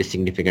build is going to be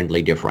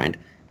significantly different.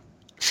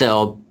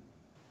 So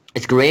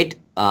it's great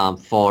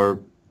for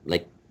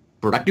like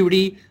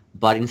productivity,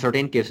 but in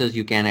certain cases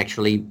you can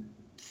actually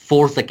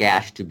force the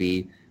cache to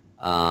be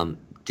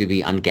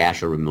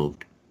uncached or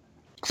removed.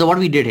 So what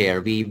we did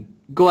here, we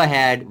go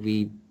ahead,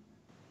 we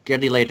get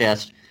the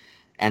latest,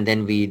 and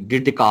then we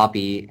did the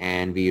copy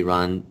and we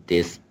run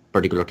this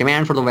particular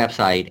command for the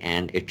website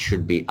and it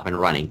should be up and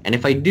running. And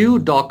if I do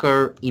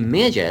Docker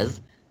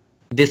images,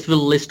 this will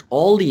list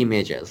all the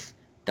images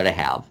that I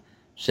have.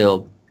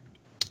 So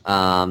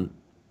um,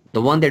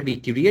 the one that we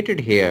created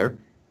here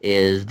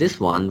is this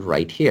one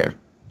right here.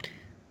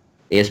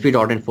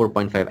 ASP.NET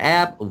 4.5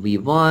 app,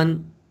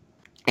 v1,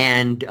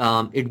 and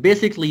it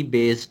basically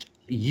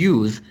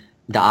use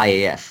the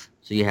IAS.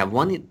 So you have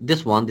this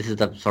is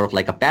the sort of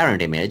like a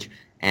parent image,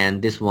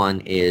 and this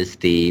one is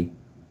the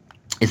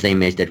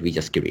image that we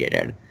just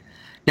created.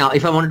 Now,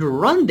 if I wanted to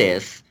run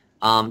this,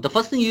 the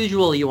first thing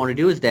usually you want to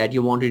do is that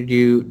you want to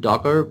do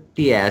Docker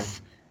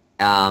PS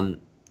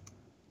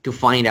to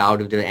find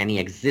out if there are any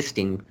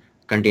existing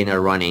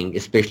container running,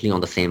 especially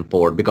on the same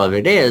port. Because if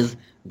it is,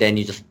 then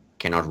you just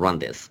cannot run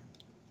this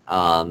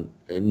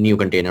new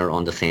container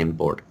on the same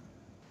port.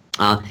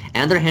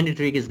 Another handy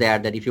trick is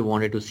that if you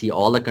wanted to see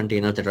all the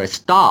containers that are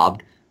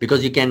stopped,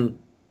 because you can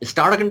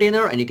start a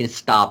container and you can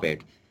stop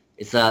it.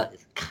 It's a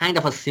kind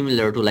of a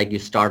similar to like you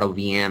start a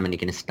VM and you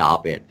can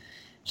stop it.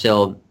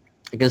 So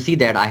you can see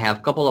that I have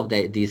a couple of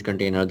these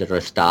containers that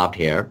are stopped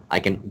here. I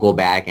can go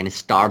back and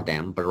start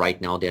them, but right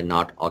now they're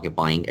not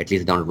occupying, at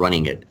least not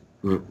running it.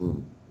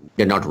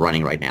 They're not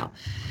running right now.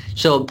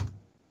 So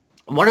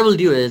what I will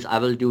do is I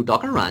will do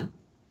Docker run,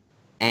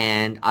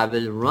 and I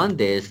will run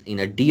this in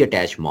a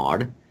detach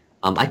mod.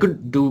 I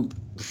could do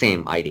the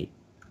same ID,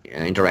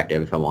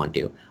 interactive if I want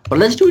to, but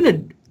let's do in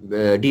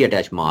a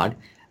detach mod,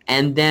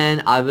 and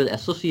then I will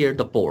associate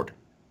the port.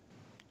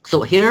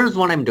 So here's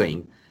what I'm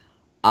doing.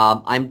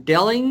 I'm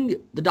telling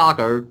the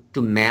Docker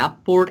to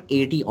map port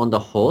 80 on the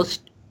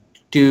host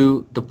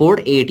to the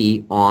port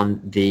 80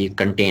 on the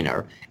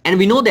container. And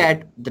we know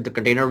that the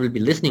container will be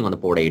listening on the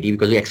port 80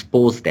 because we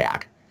exposed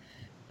that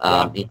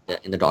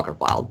in the Docker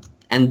file.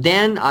 And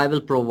then I will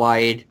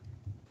provide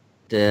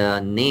the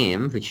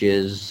name, which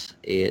is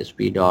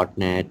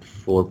ASP.NET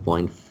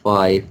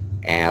 4.5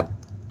 app.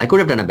 I could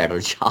have done a better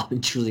job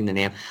in choosing the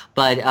name,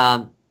 but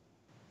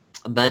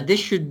this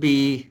should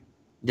be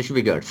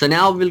good. So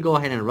now we'll go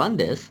ahead and run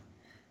this,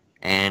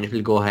 and it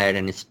will go ahead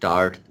and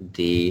start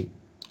the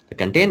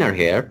container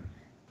here.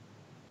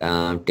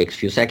 Takes a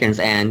few seconds,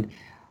 and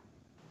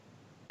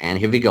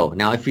here we go.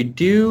 Now if we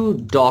do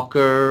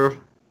Docker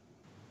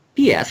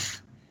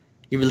PS,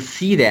 you will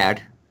see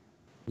that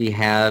we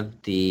have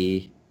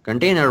the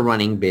container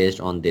running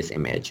based on this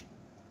image.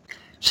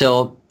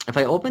 So if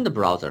I open the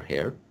browser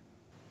here,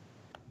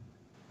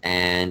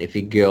 and if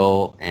we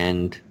go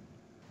and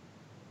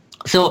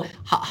so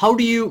how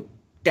do you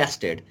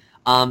test it?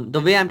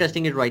 The way I'm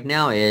testing it right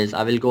now is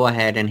I will go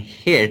ahead and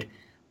hit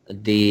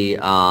the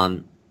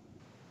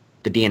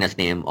DNS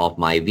name of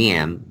my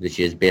VM, which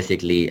is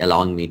basically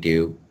allowing me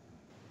to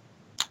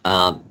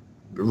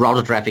route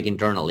the traffic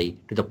internally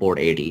to the port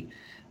 80.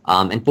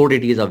 And port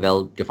 80 is a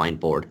well-defined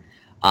port.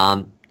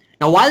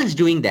 Now, while it's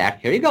doing that,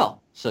 here you go.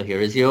 So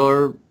here is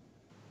your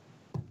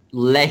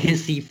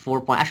legacy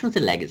 4. I shouldn't say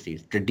legacy,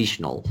 it's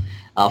traditional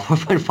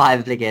 4.5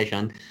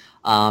 application,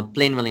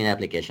 plain vanilla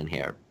application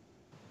here.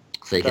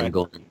 So you can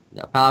go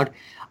about.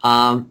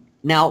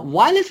 Now,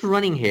 while it's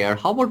running here,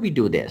 how about we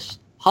do this?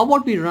 How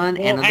about we run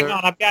another? Hang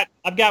on,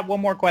 I've got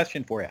one more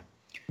question for you.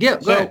 Yeah,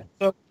 go ahead.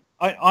 So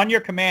on your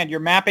command, you're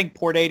mapping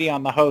port 80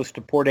 on the host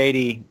to port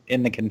 80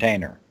 in the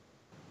container.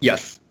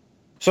 Yes.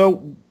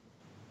 So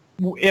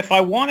if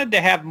I wanted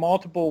to have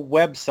multiple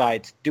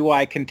websites, do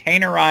I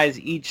containerize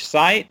each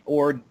site,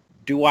 or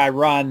do I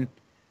run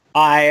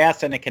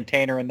IIS in a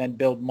container and then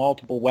build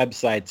multiple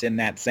websites in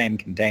that same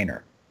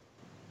container?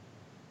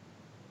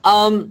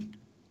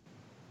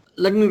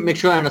 Let me make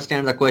sure I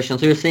understand the question.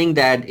 So you're saying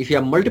that if you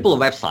have multiple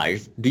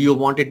websites, do you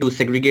want it to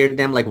segregate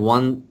them like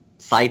one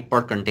site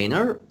per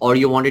container, or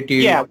you want it to?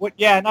 Yeah.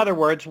 In other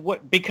words,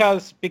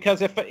 because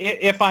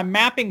if I'm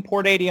mapping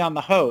port 80 on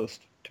the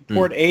host to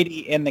port 80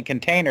 in the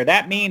container,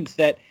 that means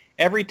that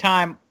every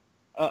time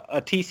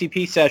a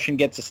TCP session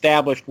gets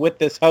established with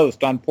this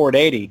host on port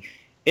 80,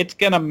 it's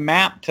going to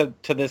map to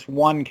this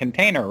one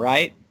container,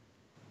 right?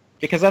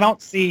 Because I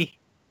don't see...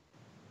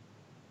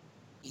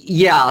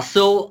 Yeah,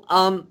 so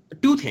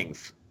two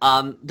things.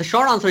 The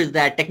short answer is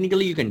that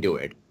technically you can do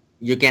it.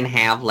 You can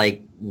have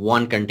like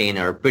one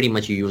container, pretty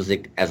much you use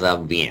it as a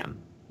VM.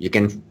 You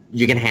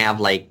can have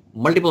like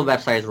multiple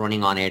websites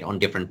running on it on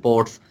different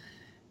ports,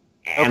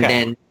 and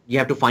then you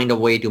have to find a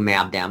way to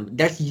map them.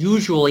 That's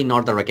usually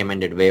not the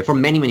recommended way for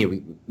many,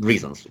 many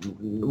reasons.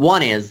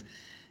 One is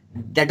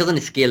that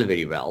doesn't scale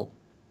very well.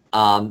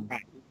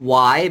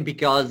 Why?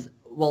 Because,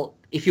 well,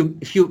 if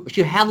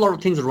you have a lot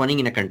of things running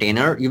in a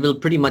container, you will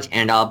pretty much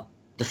end up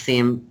the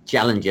same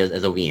challenges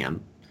as a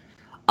VM.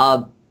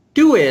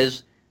 Two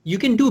is you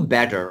can do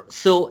better.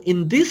 So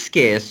in this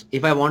case,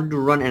 if I want to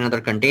run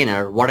another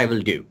container, what I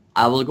will do,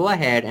 I will go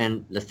ahead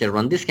and let's say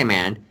run this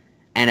command,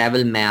 and I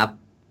will map,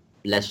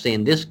 let's say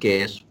in this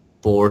case,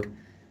 port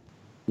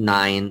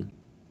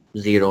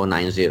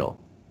 9090.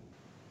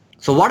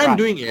 So what I'm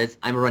doing is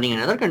I'm running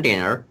another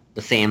container,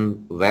 the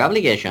same web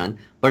application,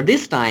 but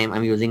this time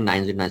I'm using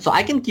 909. So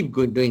I can keep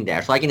doing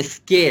that. So I can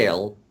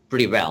scale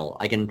pretty well.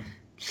 I can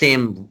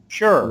same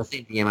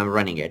VM I'm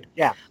running it.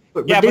 Yeah.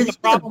 But the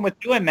problem with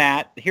doing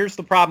that, here's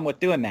the problem with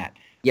doing that.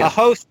 Yes. A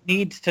host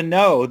needs to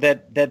know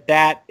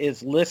that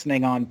is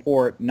listening on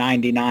port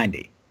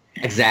 9090.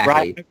 Exactly.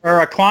 Right?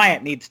 Or a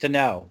client needs to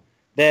know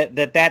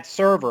that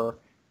server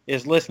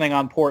is listening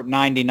on port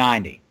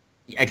 9090.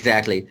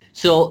 Exactly.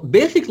 So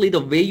basically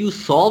the way you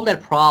solve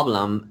that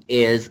problem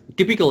is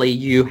typically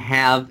you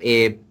have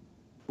you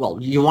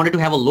wanted to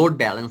have a load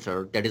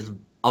balancer that is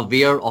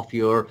aware of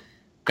your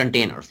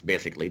containers,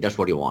 basically. That's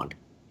what you want.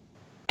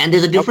 And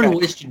there's a different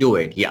ways to do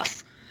it,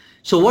 yes.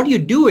 So what you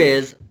do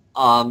is,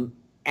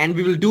 and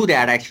we will do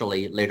that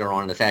actually later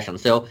on in the session.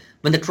 So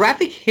when the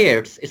traffic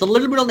hits, it's a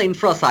little bit on the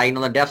infra side,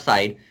 on the dev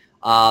side,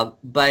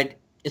 but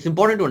it's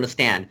important to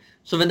understand.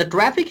 So when the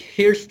traffic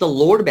hits the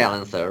load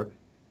balancer,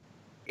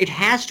 it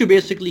has to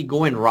basically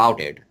go and route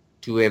it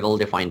to a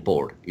well-defined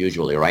port,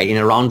 usually, right? In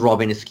a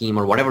round-robin scheme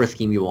or whatever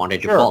scheme you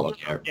wanted to follow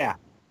there. Yeah.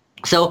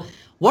 So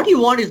what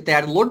you want is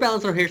that load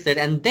balancer hits it,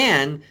 and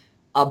then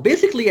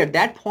basically at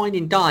that point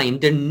in time,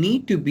 there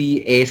need to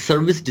be a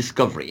service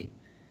discovery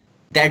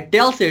that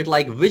tells it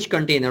like which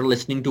container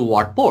listening to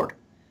what port.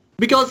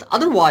 Because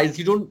otherwise,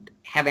 you don't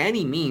have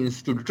any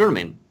means to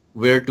determine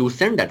where to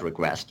send that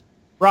request.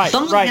 Right.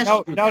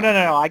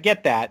 No. I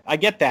get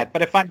that.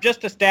 But if I'm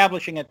just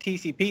establishing a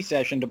TCP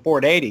session to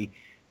port 80,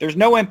 there's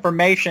no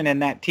information in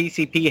that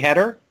TCP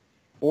header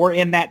or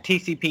in that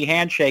TCP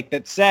handshake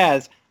that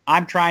says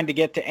I'm trying to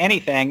get to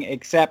anything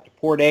except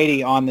port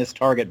 80 on this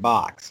target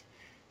box.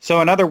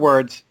 So in other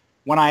words,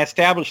 when I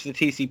establish the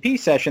TCP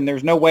session,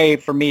 there's no way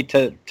for me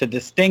to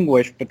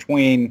distinguish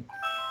between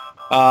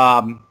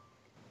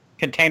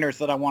containers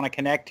that I want to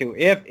connect to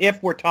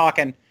if we're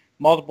talking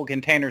multiple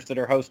containers that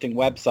are hosting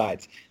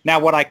websites. Now,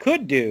 what I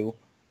could do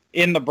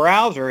in the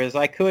browser is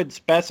I could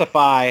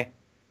specify,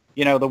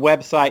 the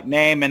website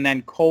name and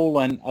then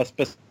colon a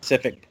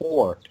specific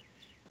port.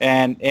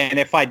 And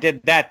if I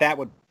did that, that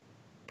would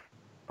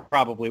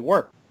probably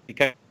work,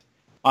 because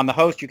on the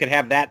host you could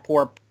have that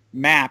port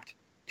mapped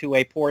to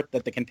a port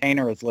that the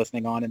container is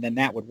listening on, and then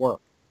that would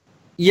work.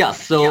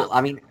 Yes,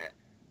 I mean,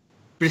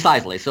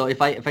 precisely. So if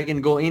I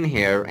can go in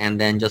here and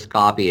then just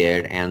copy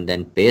it and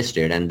then paste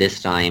it, and this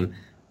time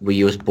we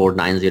use port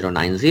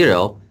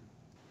 9090,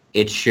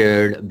 it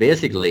should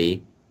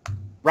basically...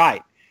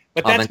 Right.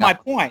 But that's my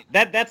point.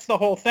 That's the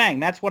whole thing.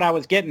 That's what I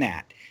was getting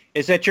at,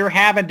 is that you're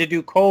having to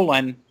do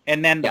colon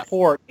and then the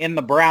port in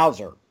the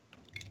browser.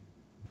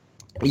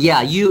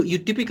 Yeah, you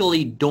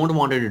typically don't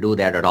want to do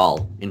that at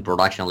all in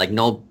production. Like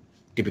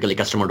typically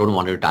customer don't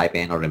want to type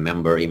in or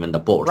remember even the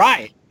port.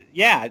 Right.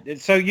 Yeah.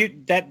 So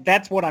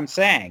that's what I'm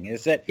saying,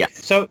 is that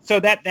so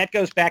that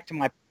goes back to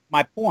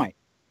my point.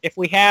 If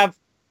we have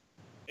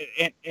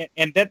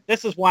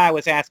this is why I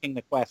was asking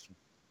the question.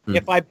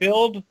 If I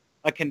build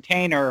a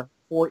container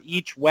for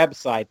each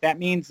website, that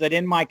means that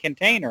in my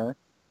container,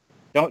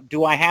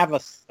 do I have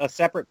a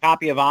separate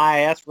copy of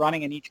IIS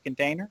running in each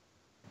container?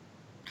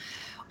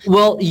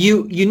 Well,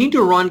 you need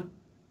to run,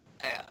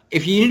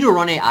 if you need to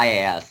run a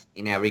IIS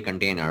in every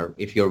container,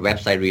 if your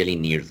website really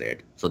needs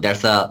it. So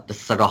that's a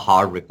sort of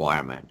hard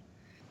requirement.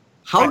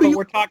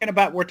 We're talking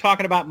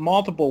about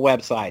multiple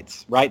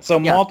websites, right? So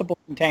multiple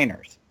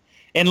containers.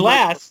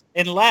 Unless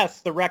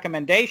the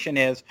recommendation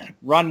is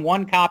run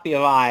one copy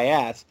of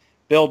IIS,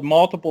 build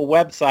multiple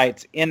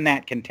websites in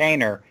that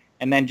container,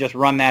 and then just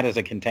run that as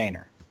a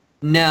container.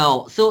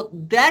 No, so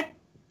that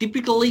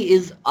typically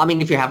is, I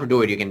mean, if you have to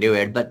do it, you can do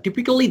it, but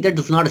typically that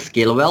does not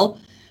scale well.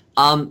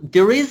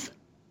 There is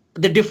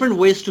the different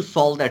ways to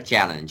solve that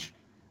challenge.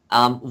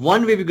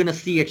 One way we're going to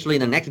see actually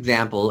in the next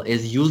example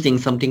is using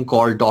something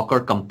called Docker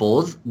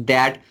Compose,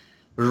 that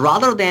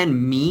rather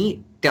than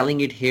me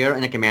telling it here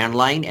in a command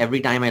line every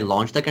time I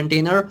launch the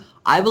container,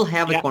 I will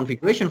have a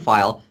configuration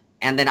file,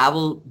 and then I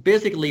will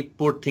basically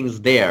put things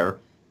there,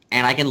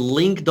 and I can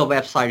link the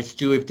websites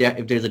to if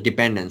there's a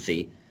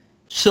dependency.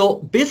 So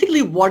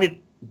basically what it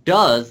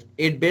does,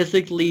 it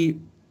basically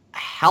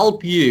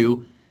help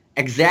you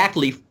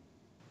exactly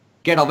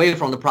get away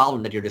from the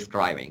problem that you're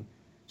describing.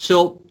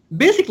 So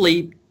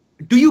basically,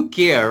 do you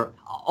care?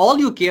 All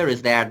you care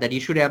is that you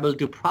should be able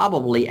to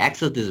probably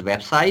access this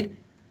website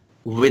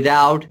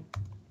without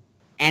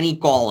any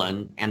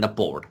colon and the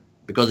port,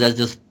 because that's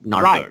just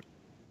not Right. good.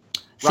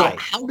 So Right.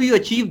 how do you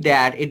achieve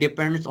that? It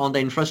depends on the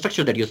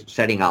infrastructure that you're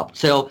setting up.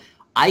 So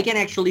I can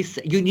actually,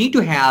 you need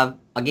to have,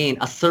 again,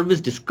 a service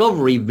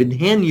discovery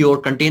within your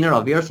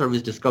container-aware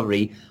service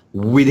discovery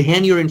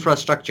within your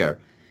infrastructure.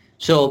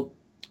 So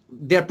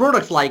there are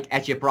products like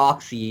HA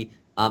Proxy,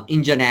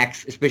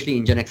 Nginx,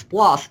 especially Nginx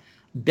Plus,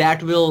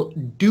 that will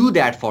do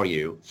that for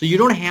you. So you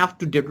don't have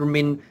to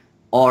determine,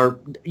 or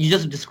you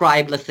just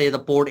describe, let's say, the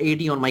port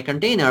 80 on my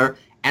container,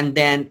 and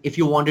then if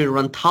you wanted to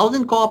run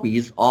 1,000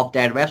 copies of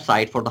that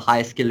website for the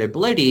high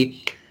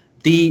scalability,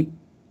 the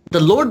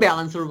load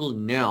balancer will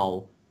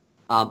know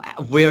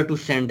where to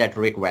send that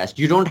request.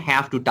 You don't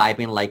have to type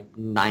in like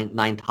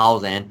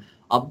 9,000.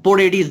 Port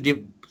 80 is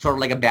sort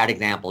of like a bad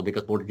example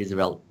because port 80 is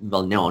well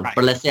known. Right.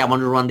 But let's say I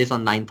want to run this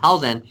on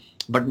 9,000,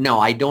 but no,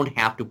 I don't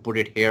have to put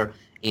it here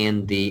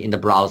in the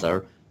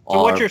browser.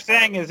 So what you're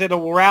saying is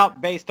it'll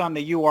route based on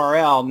the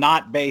URL,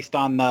 not based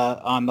on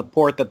the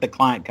port that the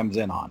client comes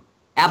in on.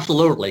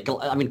 Absolutely.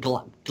 I mean,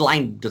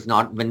 client does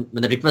not, when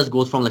the request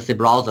goes from, let's say,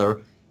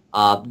 browser,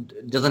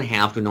 doesn't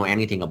have to know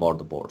anything about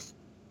the ports.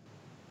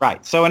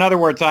 Right. So in other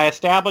words, I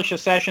establish a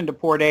session to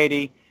port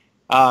 80.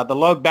 The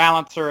load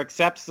balancer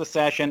accepts the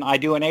session. I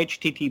do an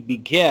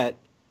HTTP GET.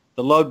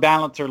 The load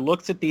balancer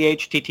looks at the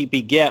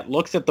HTTP GET,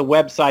 looks at the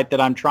website that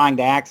I'm trying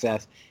to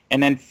access,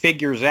 and then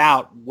figures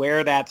out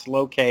where that's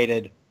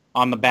located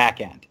on the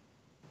back end.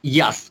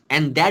 Yes,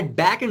 and that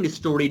backend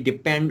story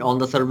depend on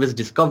the service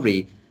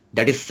discovery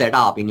that is set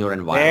up in your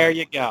environment. There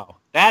you go.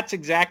 That's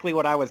exactly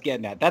what I was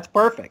getting at. That's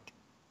perfect.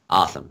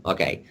 Awesome.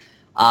 Okay.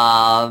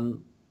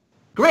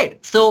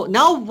 Great. So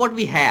now what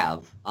we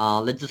have,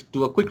 let's just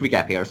do a quick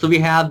recap here. So we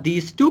have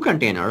these two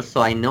containers.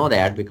 So I know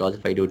that because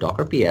if I do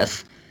docker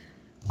ps,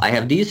 I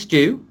have these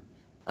two,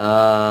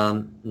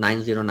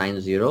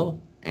 9090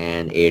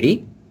 and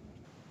 80.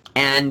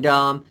 And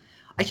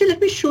actually,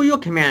 let me show you a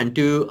command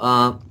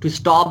to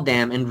stop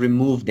them and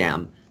remove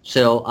them.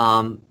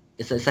 So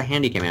it's a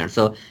handy command.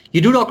 So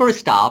you do docker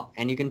stop,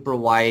 and you can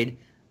provide.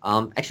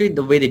 Actually,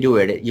 the way they do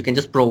it, you can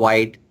just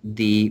provide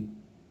the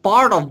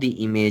part of the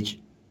image,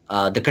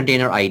 the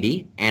container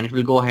ID, and it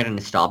will go ahead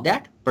and stop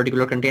that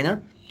particular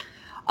container.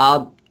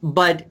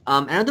 But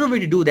another way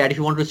to do that, if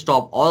you want to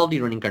stop all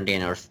the running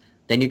containers,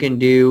 then you can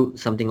do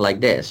something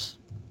like this.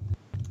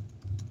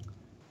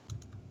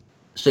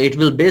 So it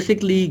will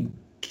basically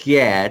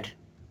get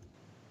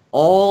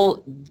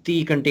all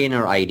the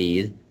container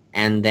IDs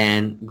and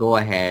then go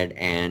ahead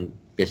and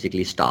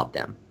basically stop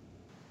them.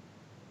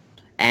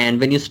 And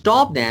when you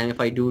stop them, if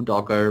I do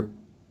docker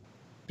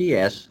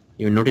ps,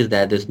 you notice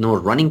that there's no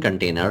running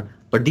container,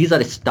 but these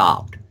are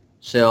stopped.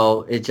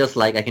 So it's just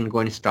like I can go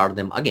and start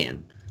them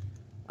again.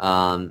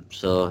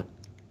 So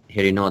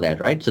here you know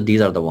that, right? So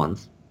these are the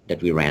ones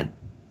that we ran.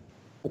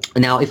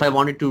 Now, if I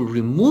wanted to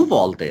remove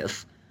all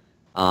this,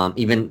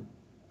 even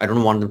I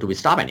don't want them to be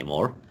stopped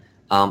anymore,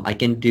 I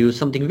can do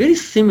something very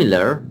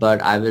similar,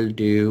 but I will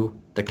do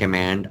the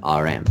command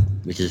rm,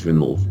 which is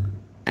remove.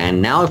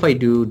 And now if I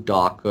do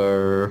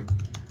docker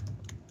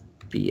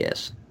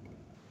ps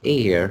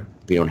a here,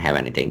 we don't have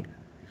anything.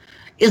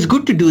 It's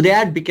good to do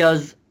that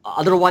because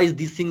otherwise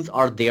these things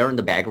are there in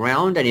the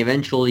background and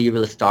eventually you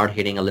will start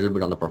hitting a little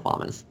bit on the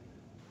performance.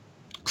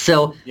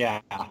 So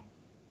yeah.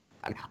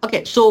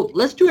 Okay, so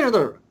let's do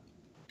another.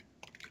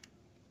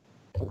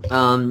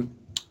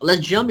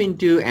 Let's jump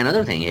into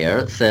another thing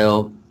here.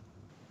 So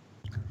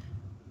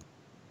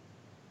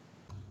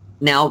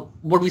now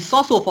what we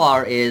saw so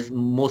far is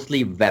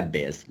mostly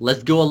web-based.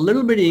 Let's go a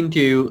little bit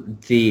into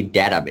the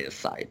database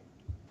side.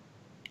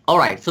 All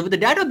right, so with the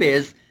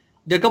database,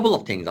 there are a couple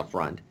of things up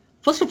front.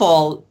 First of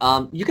all,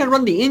 you can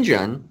run the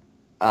engine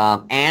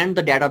and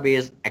the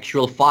database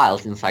actual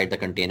files inside the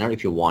container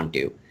if you want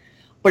to.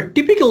 But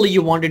typically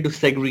you wanted to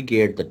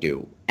segregate the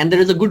two, and there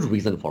is a good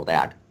reason for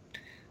that.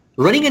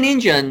 Running an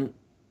engine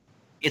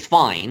is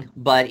fine,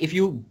 but if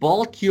you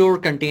bulk your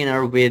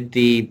container with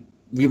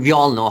we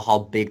all know how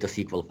big the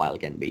SQL file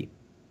can be.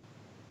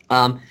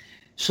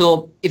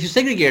 So if you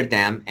segregate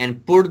them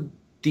and put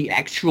the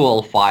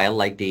actual file,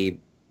 like the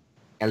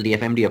LDF,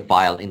 MDF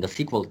file in the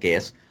SQL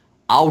case,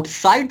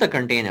 outside the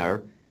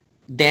container,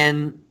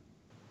 then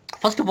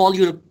first of all,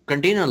 your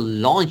container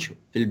launch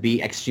will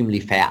be extremely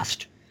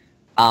fast.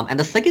 And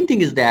the second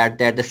thing is that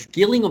the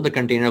scaling of the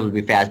container will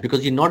be fast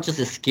because you're not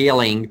just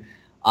scaling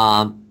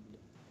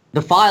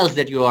the files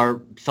that you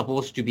are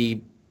supposed to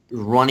be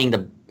running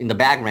in the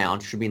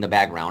background should be in the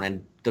background,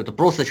 and the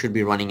process should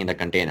be running in the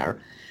container.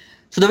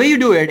 So the way you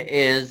do it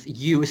is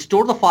you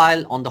store the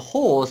file on the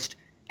host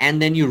and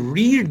then you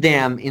read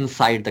them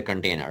inside the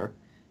container.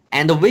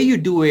 And the way you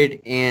do it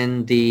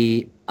in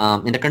the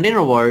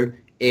container world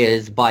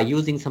is by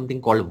using something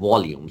called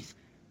volumes.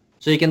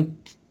 So you can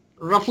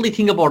roughly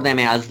think about them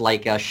as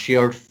like a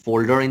shared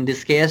folder in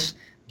this case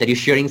that you're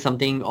sharing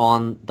something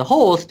on the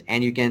host,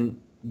 and you can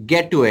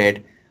get to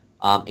it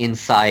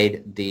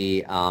inside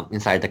the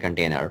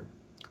container.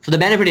 So the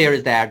benefit here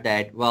is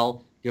that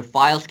well, your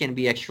files can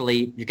be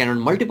actually, you can run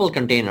multiple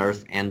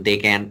containers and they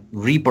can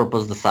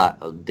repurpose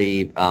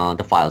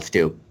the files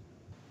too.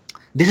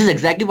 This is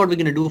exactly what we're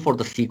going to do for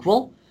the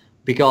SQL,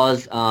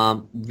 because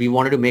we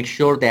wanted to make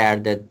sure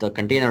that the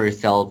container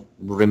itself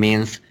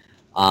remains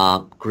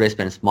crisp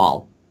and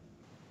small.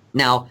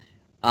 Now,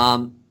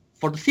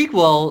 for the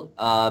SQL,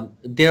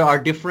 there are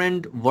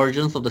different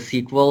versions of the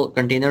SQL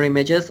container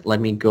images. Let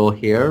me go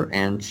here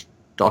and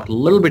talk a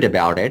little bit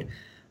about it,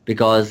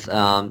 because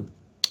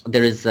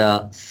there is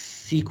a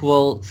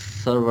SQL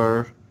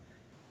Server.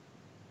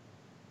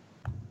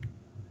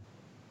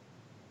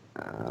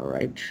 All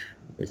right,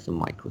 there's the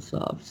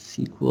Microsoft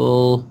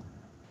SQL.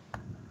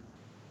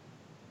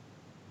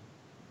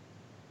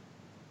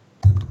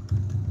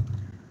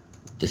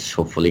 This is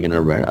hopefully gonna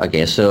run.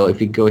 Okay, so if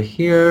we go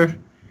here,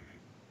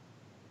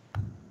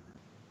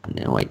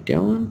 no, I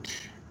don't.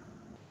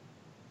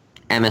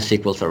 MS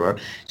SQL Server.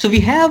 So we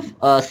have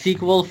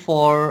SQL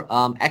for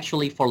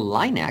actually for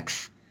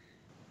Linux.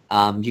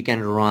 You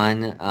can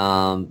run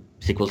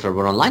SQL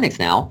Server on Linux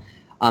now.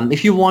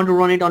 If you want to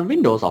run it on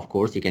Windows, of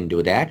course, you can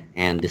do that.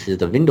 And this is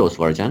the Windows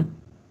version.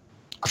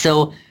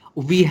 So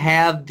we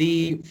have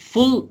the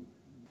full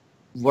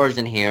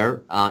version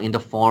here in the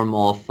form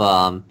of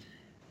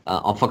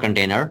a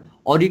container,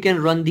 or you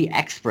can run the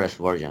Express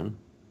version.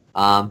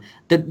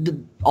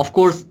 Of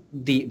course,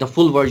 the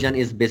full version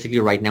is basically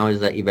right now is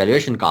the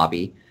evaluation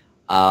copy,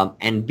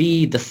 and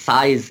B, the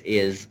size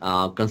is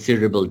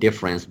considerable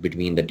difference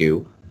between the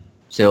two.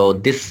 So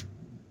this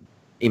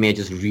image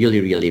is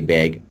really, really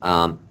big,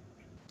 and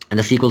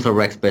the SQL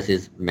Server Express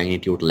is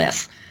magnitude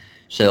less.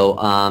 So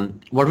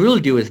what we'll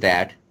do is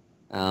that,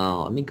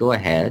 let me go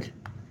ahead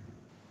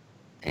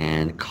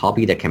and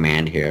copy the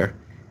command here.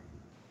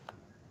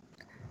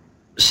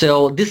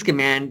 So this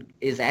command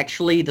is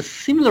actually the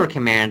similar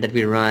command that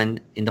we run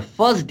in the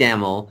first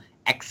demo,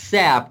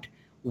 except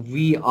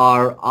we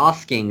are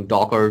asking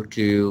Docker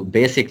to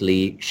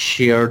basically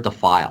share the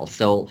file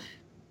so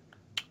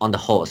on the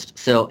host.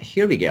 So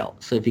here we go.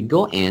 So if you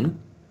go in,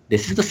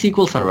 this is the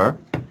SQL Server,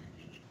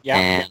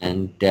 yeah,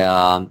 and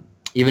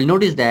you will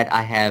notice that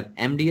I have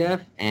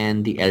MDF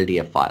and the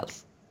LDF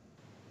files.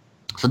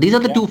 So these are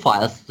the two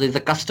files. So it's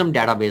a custom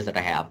database that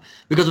I have,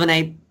 because when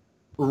I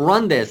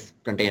run this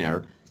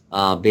container,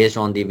 based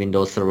on the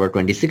Windows Server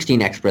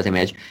 2016 Express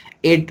image,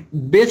 it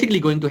basically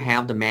going to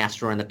have the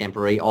master and the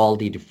temporary, all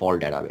the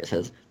default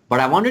databases. But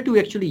I wanted to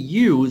actually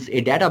use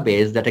a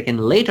database that I can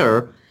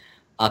later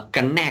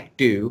connect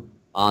to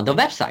the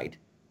website.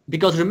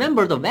 Because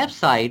remember, the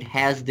website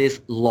has this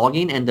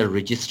login and the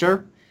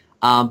register.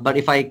 But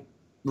if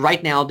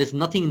right now, there's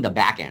nothing in the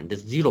backend.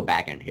 There's zero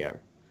backend here.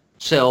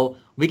 So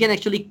we can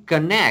actually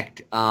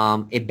connect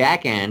a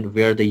backend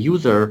where the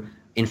user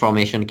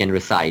information can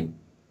reside.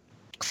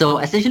 So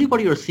essentially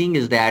what you're seeing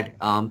is that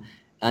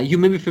you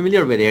may be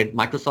familiar with it.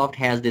 Microsoft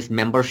has this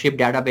membership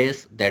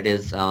database that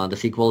is the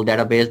SQL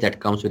database that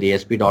comes with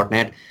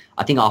ASP.NET,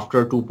 I think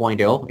after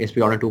 2.0,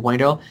 ASP.NET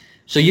 2.0.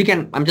 So you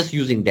can, I'm just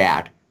using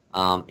that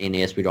in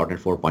ASP.NET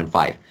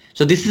 4.5.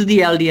 So this is the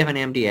LDF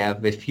and MDF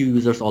with few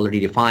users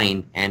already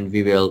defined, and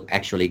we will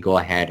actually go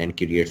ahead and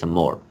create some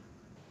more.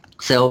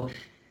 So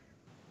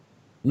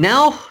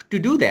now to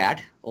do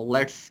that,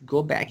 let's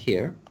go back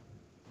here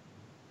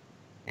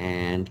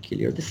and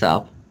clear this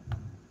up.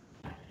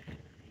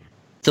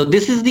 So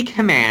this is the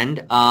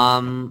command.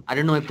 I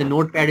don't know if the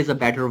notepad is a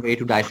better way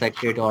to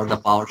dissect it or the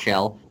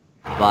PowerShell,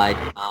 but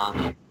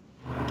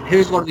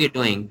here's what we are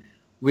doing.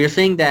 We are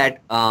saying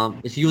that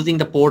it's using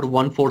the port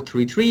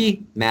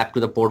 1433 mapped to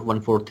the port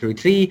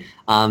 1433.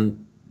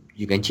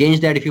 You can change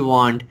that if you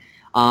want.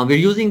 We're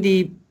using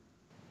the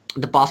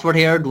password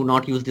here. Do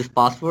not use this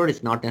password.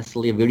 It's not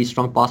necessarily a very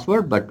strong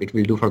password, but it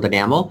will do for the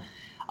demo.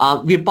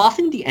 We're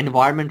passing the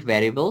environment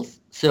variables.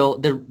 So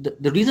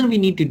the reason we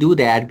need to do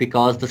that,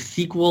 because the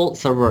SQL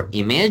Server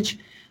image,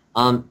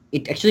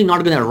 it's actually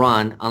not going to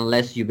run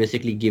unless you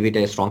basically give it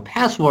a strong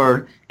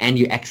password and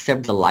you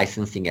accept the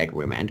licensing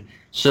agreement.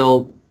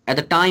 So at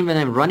the time when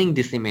I'm running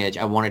this image,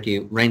 I wanted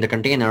to run the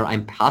container,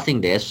 I'm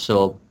passing this.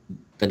 So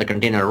when the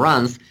container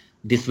runs,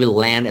 this will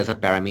land as a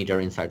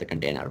parameter inside the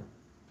container.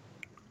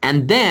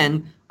 And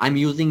then I'm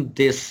using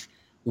this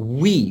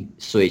V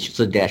switch,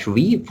 so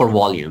 -V for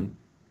volume.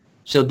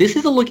 So this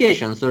is the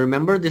location. So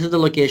remember, this is the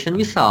location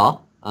we saw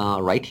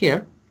right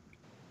here,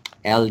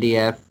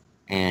 LDF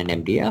and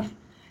MDF.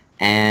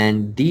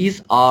 And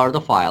these are the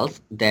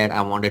files that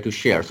I wanted to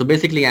share. So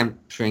basically, I'm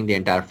showing the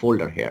entire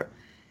folder here.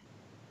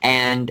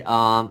 And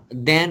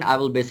then I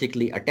will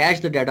basically attach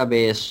the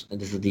database.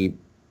 This is the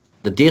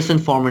JSON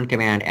format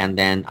command. And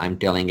then I'm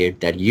telling it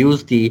that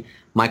use the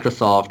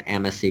Microsoft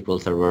MS SQL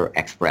Server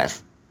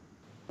Express.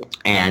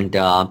 And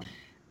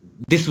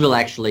this will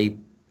actually,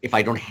 if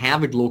I don't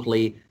have it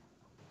locally,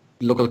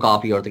 local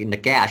copy or in the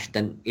cache,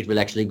 then it will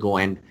actually go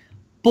and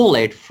pull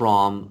it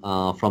from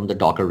the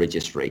Docker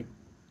registry.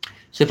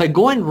 So if I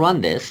go and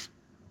run this,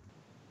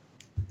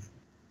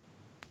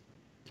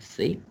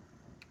 see.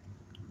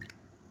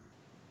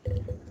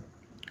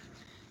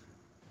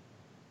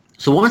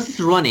 So once it's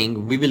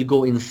running, we will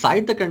go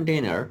inside the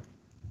container,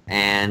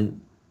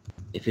 and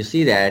if you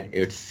see that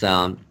it's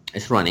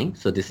running.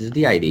 So this is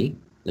the ID.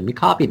 Let me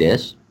copy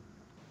this,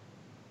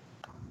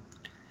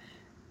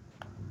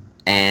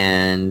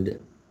 and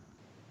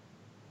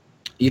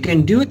you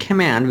can do a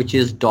command which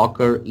is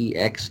docker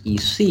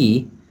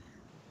exec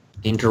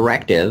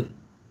interactive,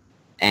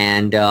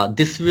 and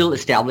this will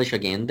establish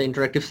again the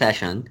interactive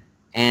session,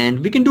 and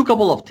we can do a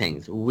couple of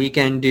things. We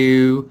can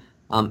do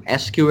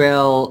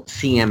SQL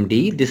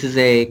CMD. This is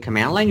a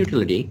command line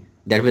utility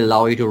that will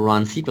allow you to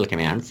run SQL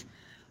commands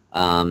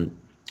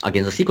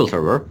against the SQL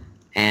server,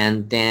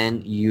 and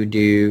then you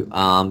do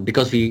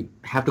because we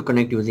have to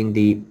connect using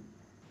the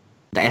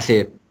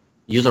SA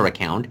user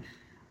account,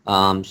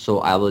 so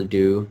I will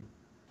do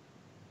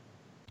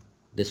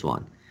this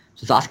one.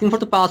 So it's asking for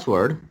the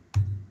password.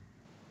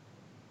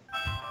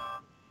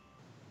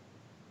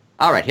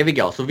 All right, here we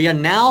go. So we are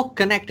now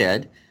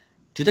connected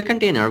to the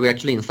container. We're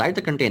actually inside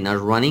the container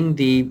running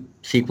the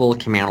SQL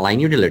command line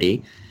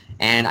utility,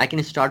 and I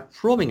can start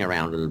probing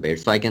around a little bit.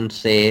 So I can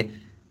say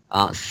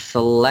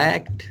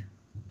select,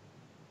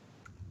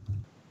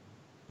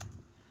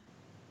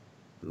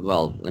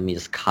 well, let me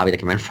just copy the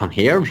command from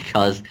here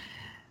because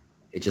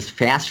it's just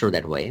faster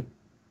that way.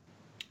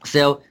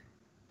 So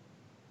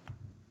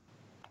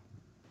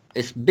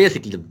it's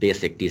basically the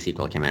basic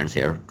TSQL commands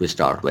here to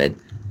start with.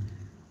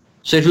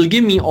 So it will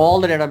give me all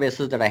the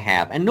databases that I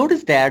have. And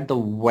notice that the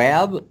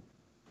web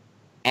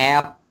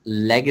app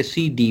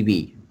legacy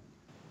DB,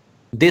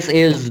 this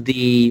is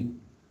the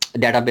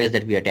database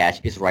that we attach,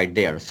 is right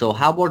there. So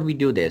how about we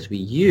do this? We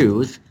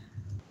use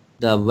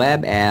the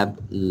web app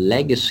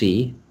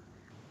legacy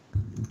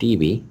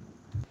DB.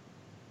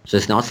 So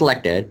it's not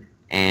selected,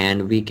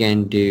 and we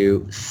can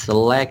do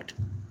select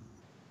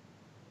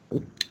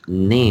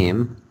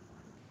name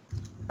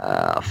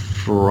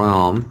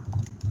from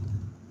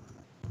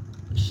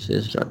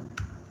sys.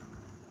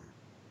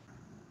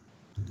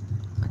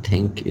 I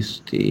think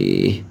is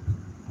the.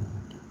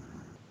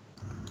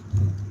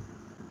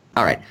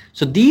 All right,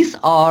 so these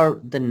are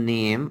the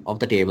name of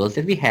the tables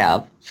that we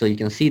have. So you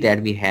can see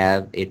that we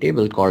have a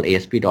table called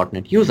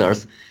ASP.NET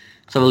users.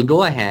 So we'll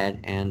go ahead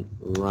and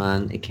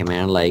run a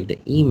command like the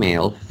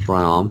email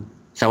from.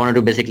 So I wanted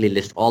to basically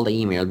list all the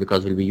email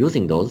because we'll be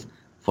using those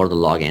for the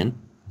login.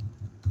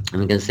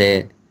 And we can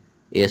say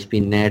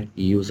ASP.NET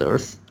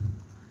users,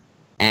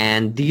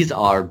 and these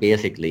are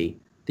basically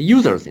the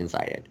users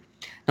inside it.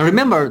 Now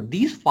remember,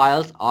 these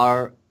files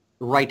are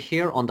right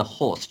here on the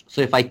host.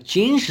 So if I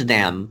change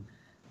them,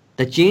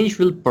 the change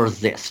will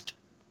persist,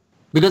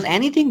 because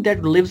anything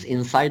that lives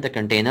inside the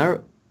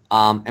container,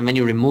 and when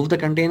you remove the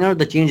container,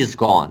 the change is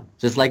gone.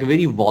 So it's like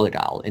very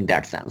volatile in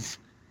that sense.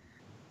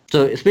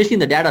 So especially in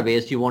the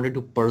database, you wanted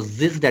to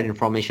persist that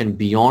information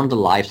beyond the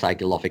life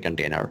cycle of a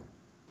container.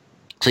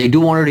 So you do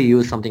want to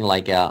use something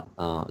like a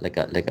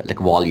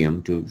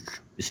volume to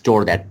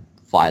store that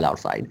file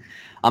outside.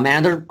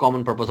 Another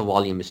common purpose of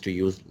volume is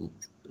to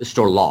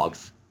store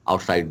logs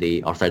outside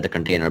the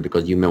container,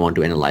 because you may want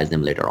to analyze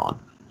them later on.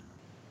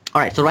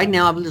 All right, so right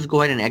now I will just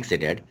go ahead and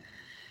exit it.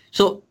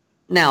 So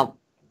now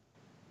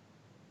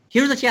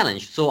here's the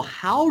challenge. So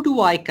how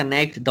do I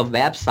connect the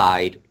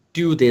website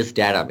to this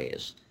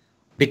database?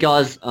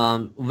 Because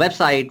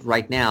website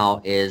right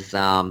now is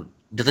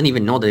doesn't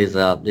even know there's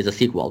a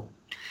SQL.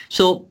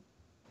 So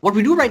what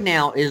we do right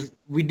now is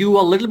we do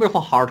a little bit of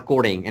a hard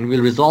coding, and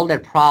we'll resolve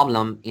that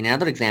problem in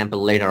another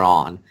example later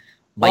on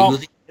by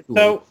using.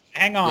 So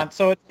hang on. Yeah.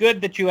 So it's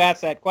good that you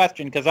asked that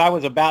question, because I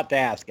was about to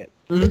ask it.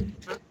 Mm-hmm.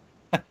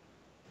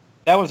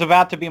 That was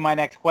about to be my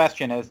next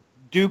question: is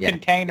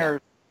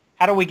containers?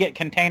 How do we get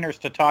containers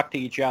to talk to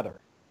each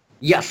other?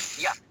 Yes.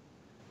 Yeah.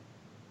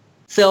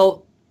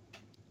 So.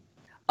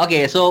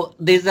 Okay, so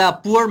there's a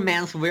poor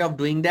man's way of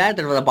doing that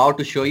I was about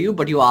to show you,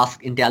 but you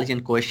ask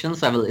intelligent questions,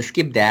 so I will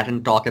skip that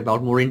and talk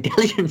about more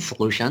intelligent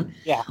solution.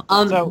 Yeah.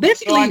 So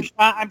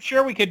I'm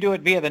sure we could do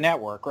it via the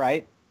network,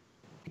 right?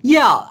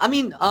 Yeah. I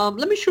mean,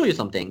 let me show you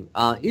something.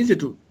 Easy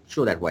to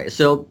show that way.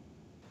 So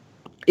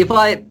if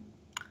I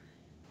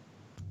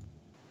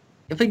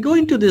go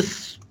into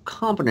this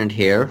component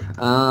here,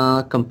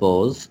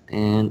 compose,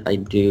 and I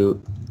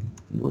do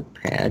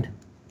notepad.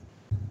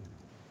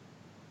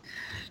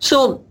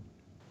 So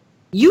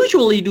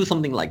usually do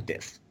something like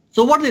this.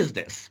 So what is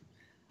this?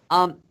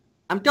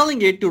 I'm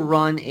telling it to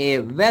run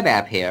a web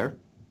app here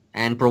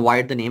and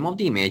provide the name of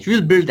the image.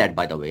 We'll build that,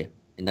 by the way,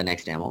 in the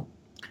next demo.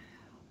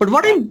 But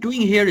what I'm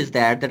doing here is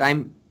that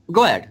I'm.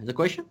 Go ahead. The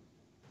question?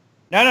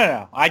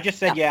 No. I just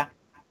said yeah.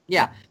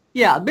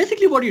 Yeah.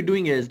 Basically, what you're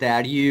doing is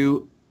that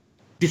you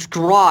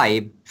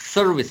describe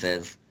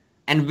services,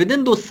 and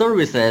within those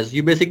services,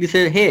 you basically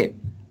say, hey,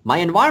 my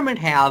environment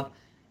have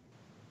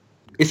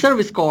a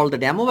service called the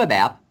demo web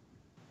app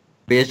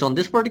based on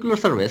this particular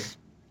service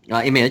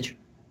image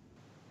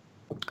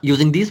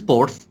using these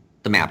ports,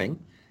 the mapping.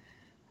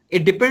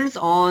 It depends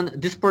on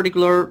this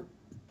particular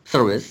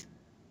service,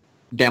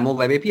 demo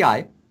web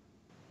API,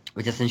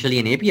 which is essentially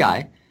an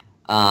API,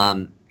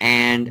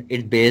 and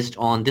it's based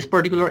on this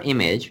particular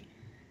image,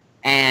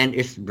 and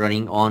it's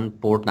running on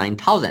port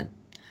 9000.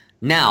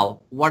 Now,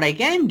 what I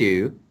can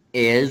do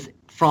is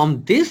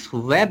from this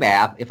web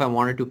app, if I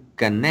wanted to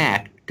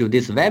connect to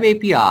this web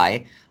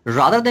API,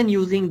 rather than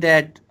using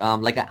that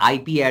like an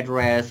IP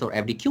address or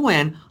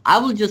FDQN, I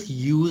will just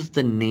use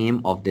the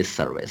name of this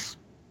service.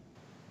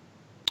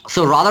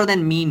 So rather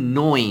than me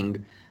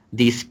knowing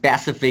the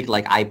specific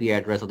like IP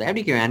address of the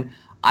FDQN,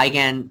 I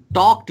can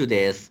talk to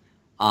this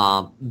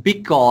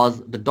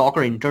because the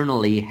Docker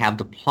internally have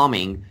the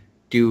plumbing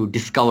to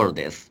discover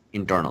this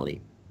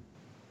internally.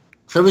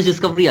 Service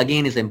discovery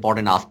again is an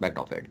important aspect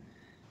of it.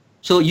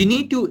 So you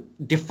need to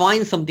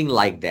define something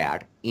like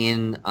that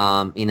in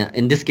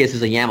this case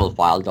is a YAML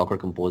file, Docker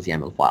Compose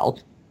YAML file.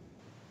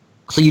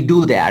 So you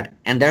do that,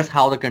 and that's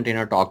how the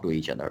container talk to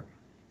each other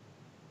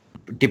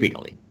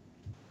typically.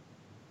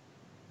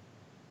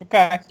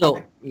 Okay.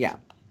 So yeah,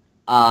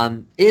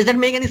 does that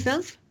make any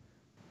sense?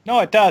 No,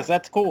 it does.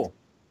 That's cool.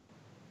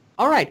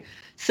 All right.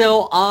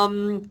 So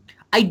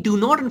I do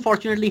not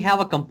unfortunately have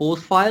a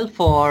compose file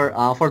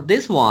for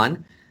this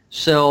one.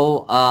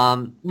 So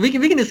we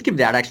can skip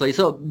that actually.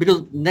 So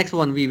because next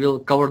one we will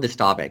cover this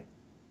topic.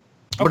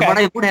 But Okay. what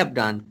I would have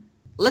done,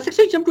 let's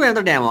actually jump to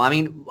another demo. I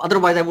mean,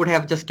 otherwise I would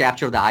have just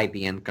captured the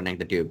IP and connect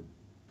the two.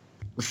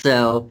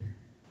 So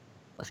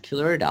let's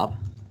clear it up.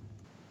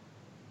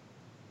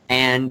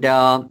 And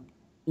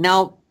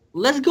now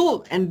let's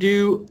go and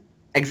do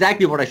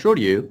exactly what I showed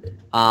you.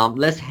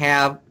 Let's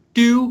have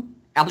two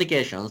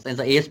applications. It's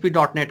the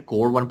ASP.NET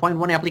Core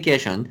 1.1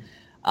 application.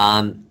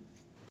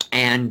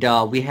 And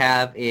we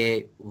have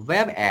a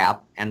web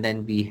app, and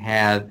then we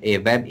have a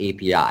web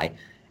API.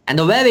 And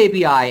the web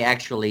API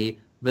actually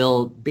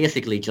will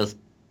basically just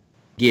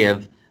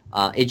give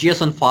a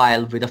JSON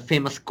file with the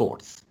famous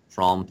quotes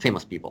from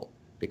famous people,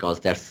 because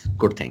that's a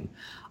good thing.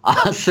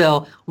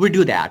 So we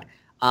do that.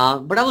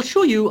 But I will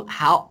show you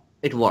how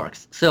it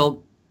works.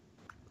 So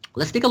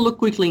let's take a look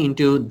quickly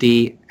into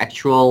the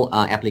actual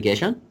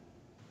application.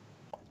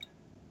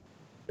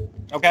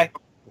 Okay.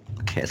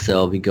 Okay,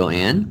 so we go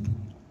in.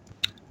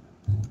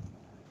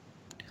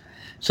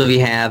 So we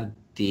have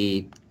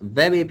the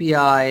web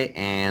API,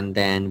 and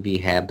then we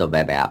have the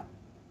web app.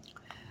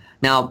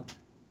 Now,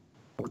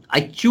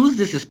 I choose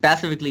this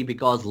specifically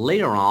because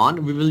later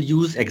on we will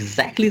use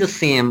exactly the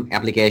same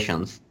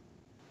applications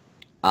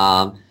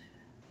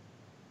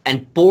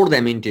and pour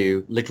them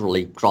into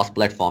literally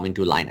cross-platform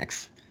into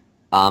Linux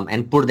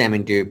and put them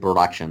into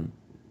production.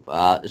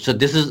 So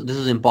this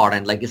is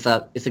important. Like it's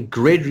a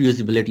great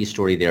reusability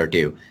story there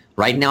too.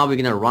 Right now we're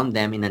gonna run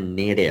them in a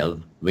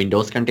native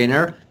Windows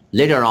container.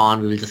 Later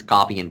on we will just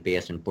copy and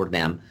paste and put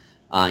them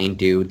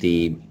into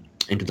the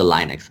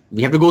Linux.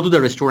 We have to go to the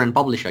restore and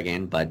publish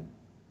again, but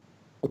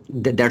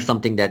that's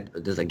something that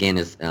this again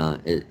is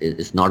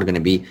not going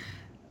to be,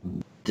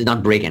 does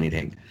not break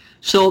anything.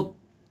 So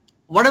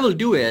what I will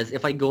do is,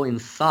 if I go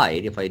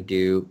inside, if I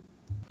do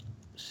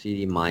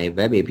cd my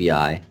web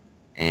API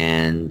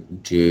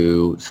and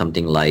do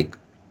something like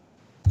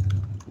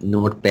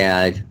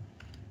notepad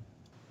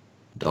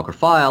Docker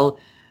file,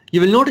 you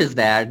will notice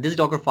that this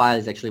Docker file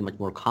is actually much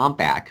more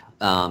compact.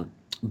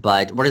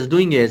 But what it's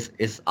doing is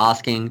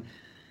asking,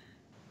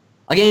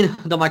 again,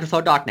 the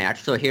Microsoft.NET.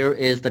 So here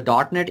is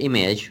the .NET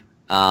image.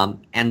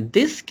 And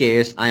this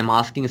case, I'm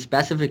asking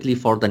specifically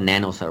for the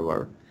Nano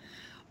server.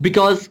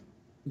 Because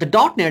the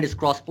 .NET is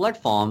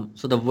cross-platform,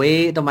 so the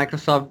way the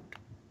Microsoft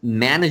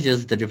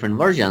manages the different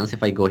versions,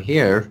 if I go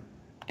here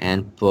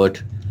and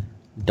put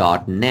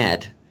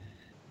 .NET,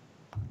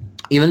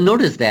 you will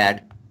notice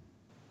that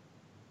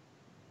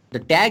the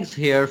tags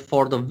here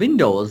for the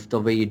Windows, the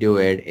way you do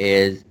it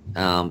is,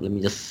 let me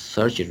just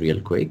search it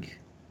real quick.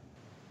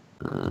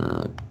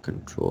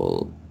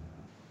 Control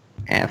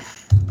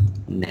F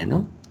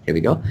Nano. Here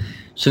we go.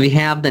 So we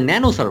have the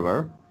Nano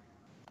server,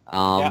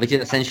 which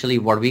is essentially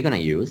what we're gonna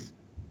use.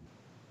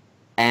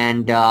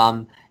 And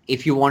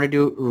if you wanted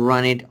to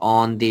run it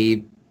on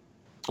the,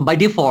 by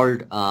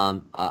default,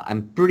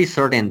 I'm pretty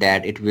certain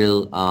that it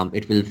will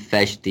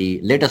fetch the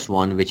latest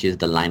one, which is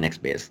the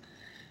Linux base.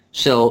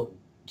 So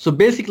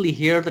basically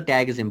here the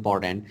tag is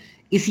important.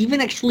 It's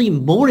even actually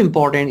more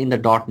important in the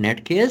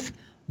 .NET case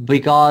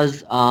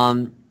because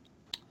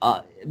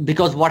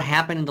what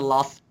happened in the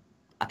last,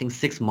 I think,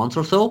 6 months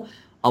or so,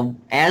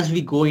 as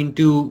we go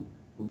into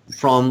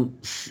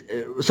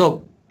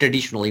so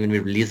traditionally when we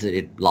released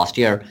it last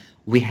year,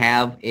 we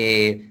have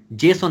a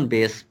JSON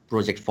based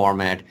project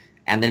format,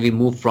 and then we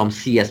move from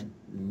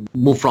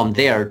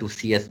there to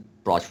CS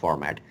proj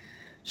format.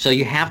 So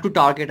you have to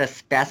target a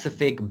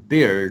specific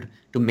build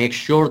to make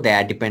sure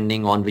that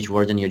depending on which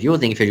version you're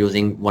using, if you're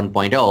using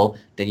 1.0,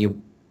 then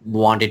you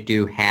want it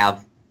to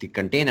have the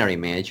container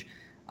image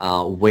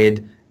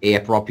with a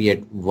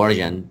appropriate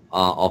version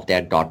of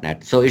that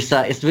 .NET. So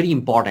it's very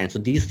important. So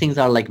these things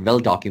are like well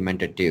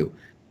documented too.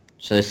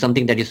 So it's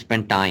something that you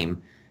spend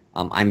time.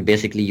 I'm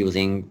basically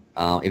using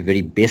a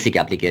very basic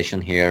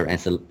application here, and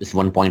so it's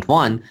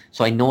 1.1.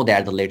 So I know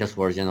that the latest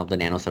version of the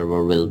Nano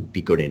server will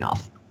be good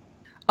enough.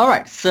 All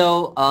right,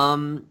 so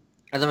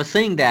as I was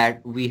saying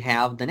that we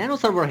have the nano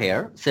server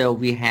here. So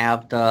we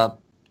have the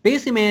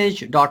base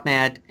image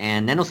 .NET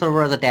and nano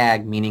server as a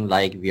tag, meaning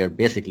like we are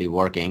basically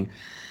working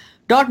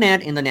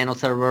 .NET in the nano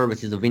server,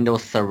 which is the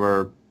Windows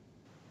server,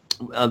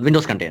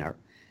 Windows container.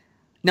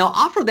 Now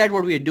after that,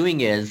 what we are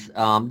doing is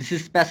this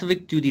is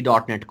specific to the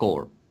 .NET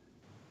Core.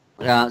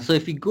 So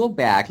if we go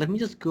back, let me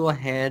just go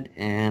ahead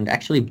and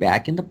actually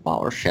back in the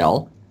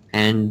PowerShell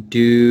and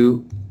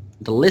do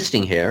the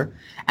listing here.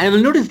 And you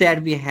will notice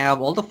that we have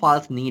all the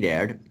files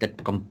needed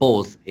that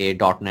compose a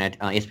 .NET,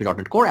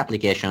 ASP.NET Core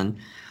application,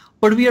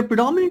 but we are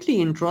predominantly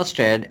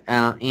interested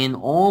in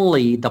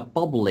only the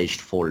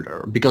published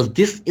folder because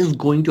this is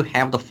going to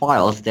have the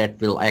files that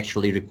will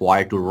actually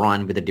require to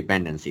run with the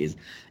dependencies.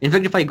 In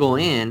fact, if I go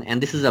in,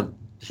 and there's a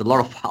lot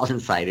of files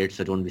inside it,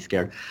 so don't be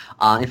scared.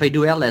 If I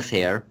do ls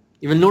here,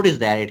 you will notice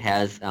that it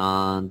has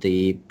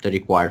the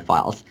required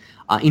files,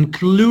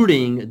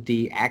 including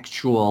the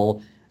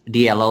actual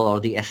DLL or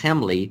the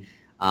assembly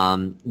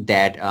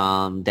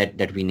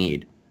that we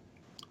need.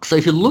 So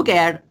if you look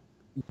at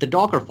the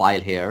Docker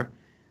file here,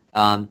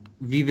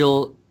 we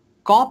will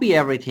copy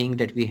everything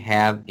that we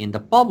have in the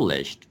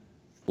published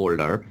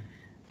folder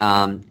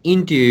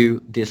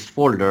into this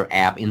folder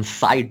app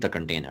inside the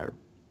container.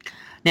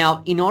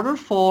 Now, in order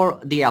for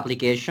the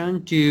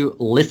application to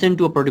listen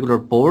to a particular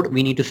port,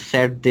 we need to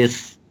set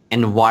this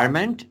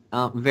environment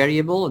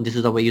variable, and this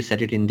is the way you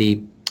set it in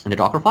the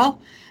Docker file.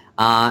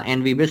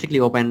 And we basically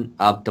open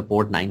up the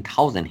port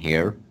 9000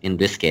 here in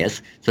this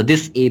case. So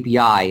this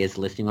API is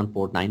listing on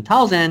port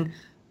 9000.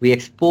 We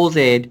expose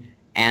it,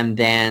 and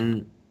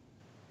then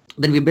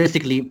we're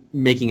basically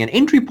making an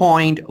entry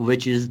point,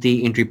 which is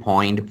the entry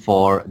point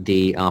for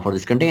the for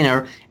this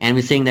container, and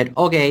we're saying that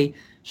okay,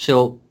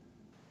 so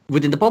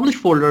within the published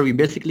folder, we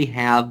basically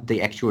have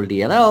the actual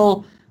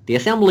DLL, the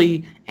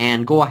assembly,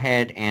 and go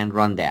ahead and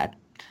run that.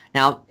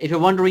 Now, if you're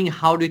wondering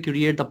how to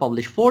create the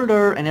published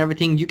folder and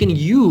everything, you can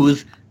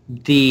use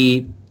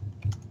the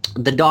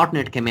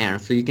 .NET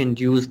command. So you can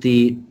use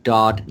the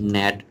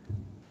 .NET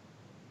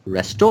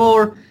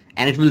restore,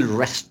 and it will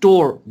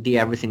restore the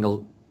every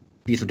single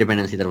piece of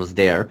dependency that was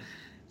there.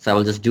 So I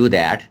will just do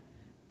that.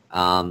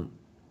 And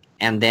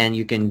then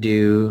you can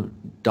do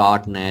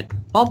 .NET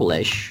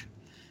publish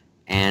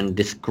and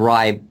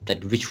describe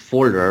that which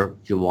folder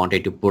you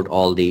wanted to put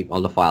all the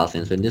files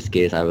in. So in this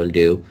case, I will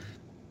do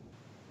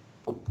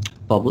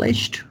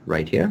published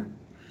right here,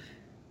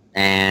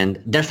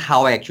 and that's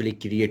how I actually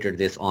created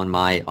this on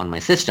my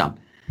system.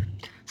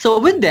 So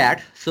with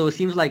that, so it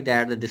seems like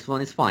that this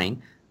one is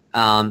fine.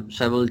 So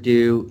I will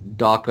do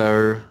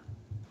docker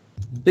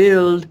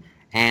build,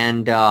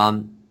 and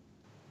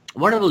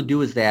what I will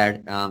do is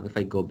that if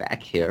I go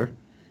back here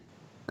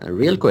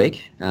real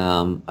quick,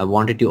 I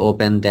wanted to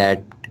open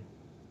that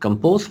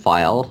compose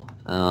file,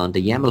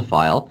 the YAML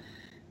file.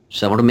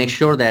 So I want to make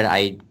sure that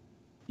I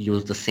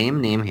use the same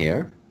name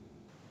here.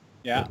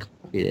 Yeah.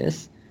 Copy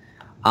this.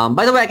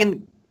 By the way, I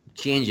can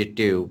change it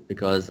too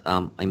because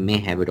I may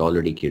have it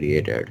already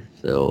created.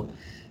 So,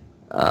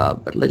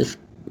 but let's just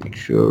make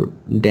sure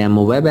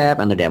demo web app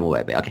and the demo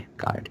web app. Okay,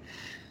 got it.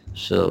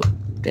 So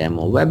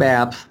demo web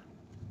app,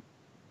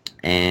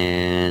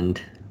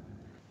 and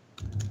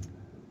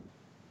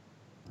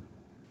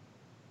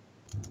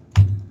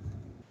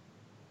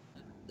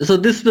so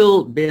this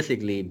will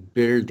basically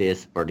build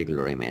this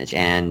particular image,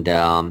 and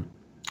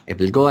it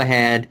will go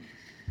ahead,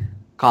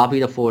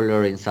 copy the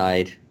folder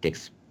inside,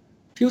 takes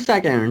few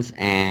seconds,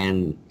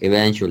 and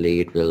eventually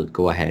it will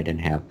go ahead and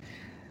have,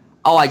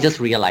 oh, I just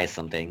realized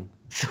something.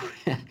 So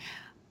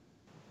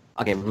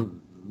okay,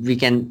 we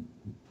can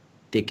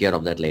take care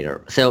of that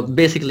later. So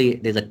basically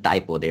there's a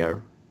typo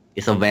there.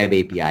 It's a web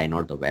API,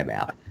 not the web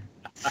app.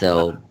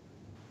 So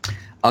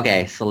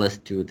okay, so let's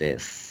do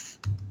this.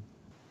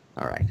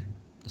 All right,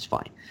 that's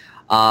fine.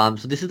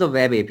 So this is the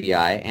web API,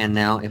 and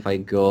now if I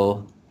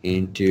go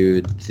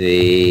into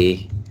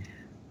the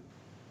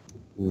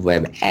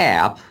web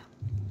app,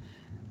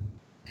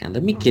 and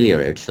let me clear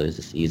it so it's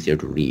just easier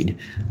to read,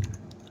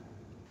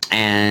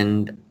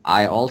 and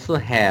I also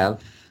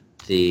have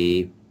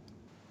the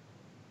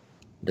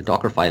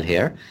Docker file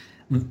here,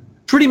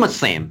 pretty much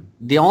same.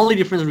 The only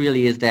difference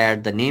really is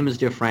that the name is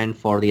different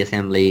for the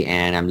assembly,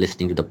 and I'm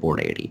listening to the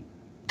port 80.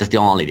 That's the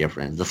only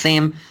difference. The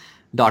same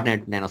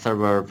 .NET Nano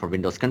Server for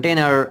Windows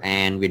Container,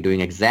 and we're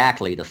doing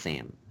exactly the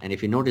same. And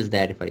if you notice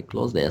that if I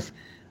close this,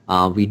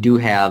 we do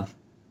have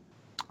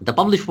the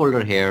publish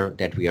folder here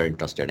that we are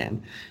interested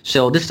in.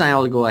 So this time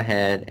I'll go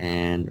ahead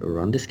and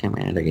run this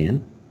command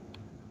again,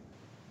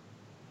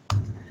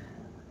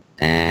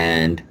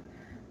 and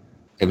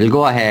it will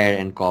go ahead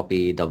and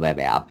copy the web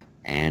app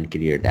and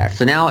create that.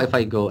 So now if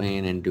I go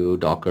in and do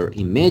Docker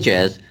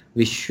images,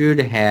 we should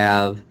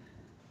have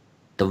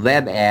the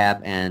web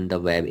app and the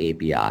web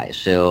API.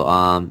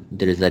 So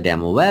there is a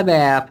demo web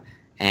app,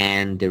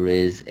 and there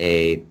is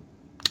a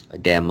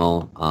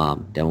demo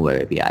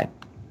web API.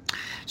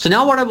 So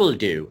now what I will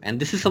do, and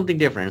this is something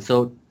different.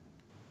 So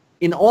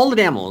in all the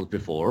demos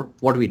before,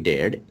 what we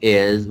did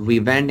is we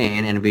went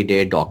in and we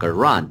did Docker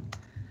run.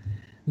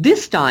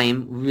 This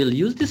time we'll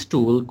use this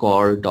tool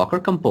called Docker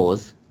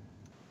Compose,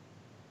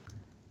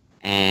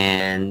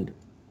 and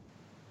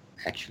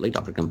actually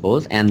Docker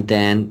Compose, and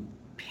then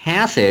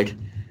pass it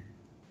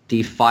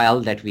the file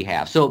that we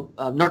have. So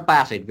not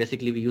pass it,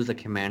 basically we use a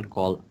command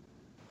called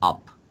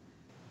up.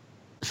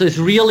 So it's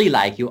really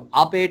like you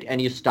up it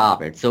and you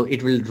stop it. So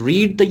it will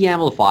read the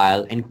YAML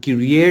file and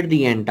create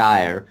the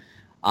entire,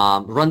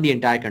 run the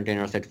entire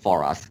container set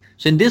for us.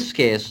 So in this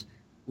case,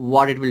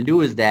 what it will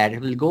do is that it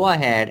will go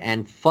ahead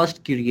and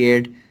first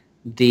create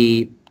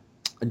the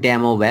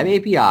demo web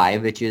API,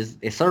 which is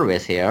a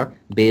service here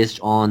based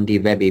on the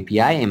web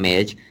API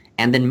image,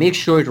 and then make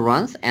sure it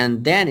runs,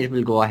 and then it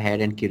will go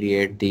ahead and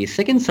create the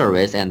second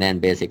service, and then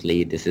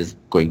basically this is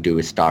going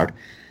to start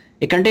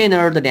a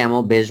container, the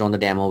demo based on the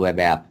demo web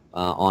app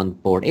on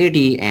port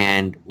 80,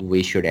 and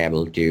we should be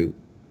able to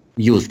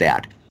use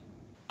that.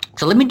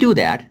 So let me do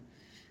that.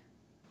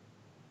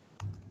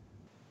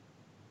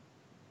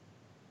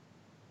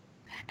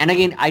 And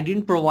again, I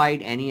didn't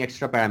provide any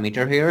extra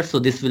parameter here, so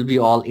this will be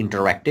all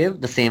interactive,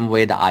 the same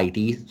way the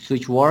IT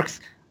switch works.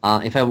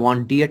 If I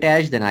want D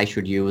attached, then I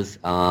should use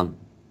the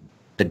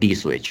D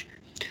switch.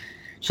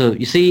 So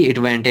you see it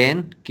went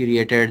in,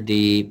 created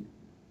the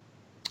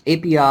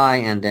API,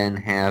 and then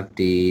have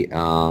the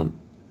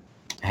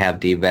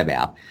web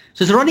app.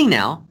 So it's running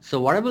now.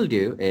 So what I will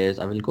do is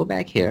I will go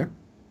back here,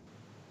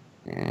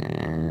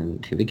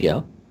 and here we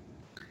go.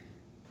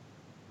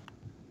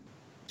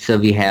 So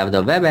we have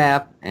the web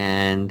app,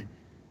 and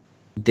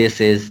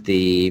this is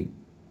the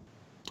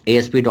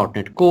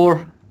ASP.NET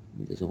Core.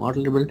 Zoom out a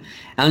little bit.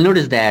 I'll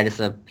notice that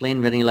it's a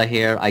plain vanilla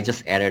here. I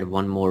just added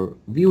one more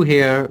view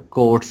here,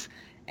 quotes,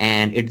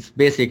 and it's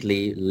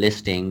basically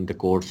listing the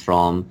quotes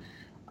from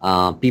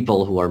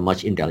people who are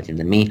much intelligent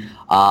than me.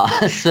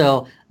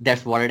 So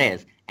that's what it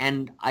is.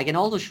 And I can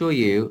also show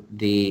you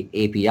the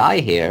API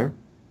here.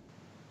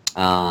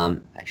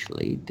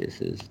 Actually,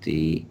 this is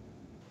the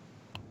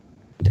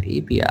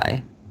API.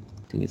 I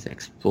think it's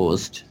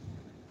exposed.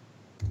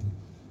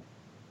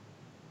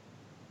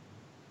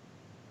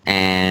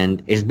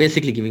 And it's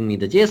basically giving me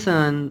the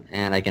JSON,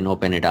 and I can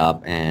open it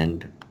up,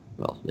 and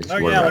well, let's yeah,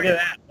 look at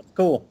that. That's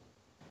cool.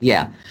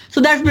 Yeah, so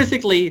that's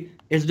basically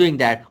it's doing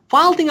that.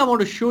 Final thing I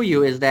want to show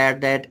you is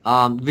that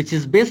which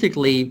is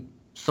basically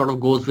sort of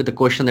goes with the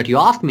question that you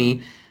asked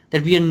me,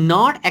 that we are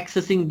not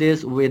accessing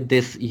this with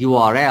this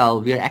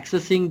URL. We are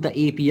accessing the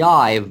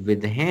API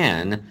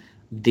within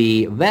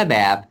the web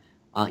app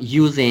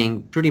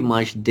using pretty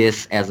much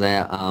this as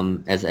a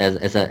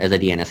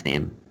DNS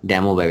name,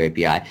 demo web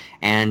API.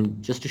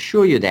 And just to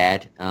show you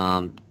that,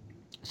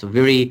 it's a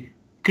very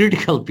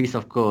critical piece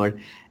of code.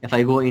 If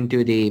I go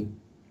into the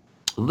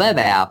web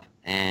app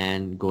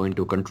and go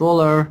into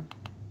controller,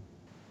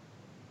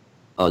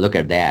 oh, look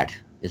at that.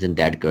 Isn't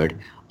that good?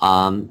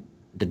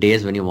 The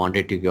days when you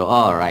wanted to go,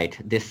 all right,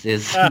 this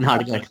is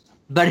not good.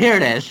 But here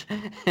it is.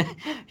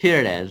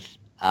 Here it is.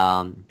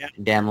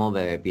 Demo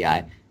web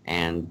API.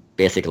 And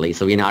basically,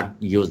 so we're not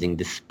using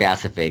this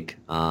specific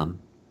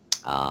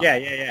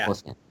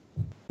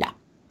Yeah.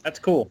 That's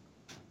cool.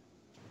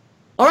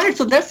 All right,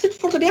 so that's it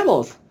for the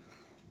demos.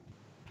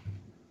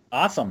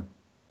 Awesome.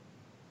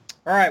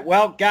 All right,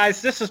 well,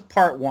 guys, this is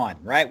part one,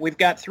 right? We've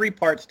got 3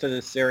 parts to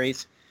this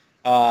series.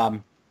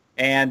 And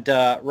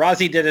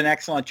Razi did an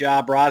excellent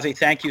job. Razi,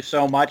 thank you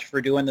so much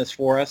for doing this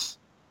for us.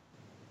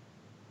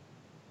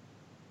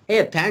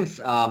 Hey, thanks.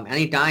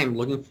 Anytime.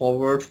 Looking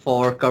forward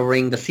for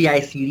covering the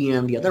CI/CD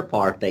and the other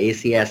part, the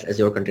ACS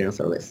Azure Container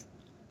Service.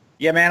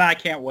 Yeah, man, I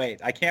can't wait.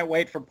 I can't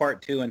wait for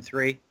part 2 and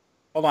 3.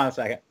 Hold on a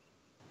second.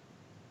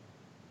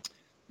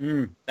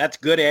 That's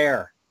good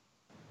air.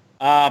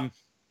 Well,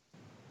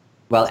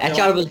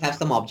 HR will have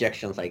some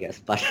objections, I guess,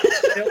 but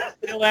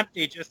still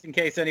empty, just in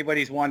case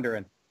anybody's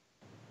wondering.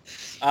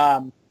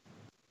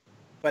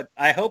 But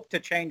I hope to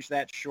change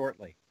that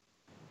shortly.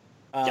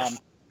 Yes.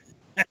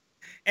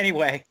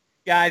 Anyway,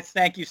 guys,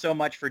 thank you so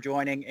much for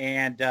joining,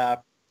 and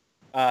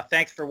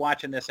thanks for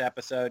watching this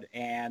episode.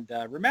 And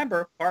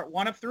remember, part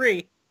 1 of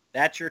 3,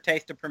 that's your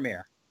taste of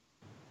Premiere.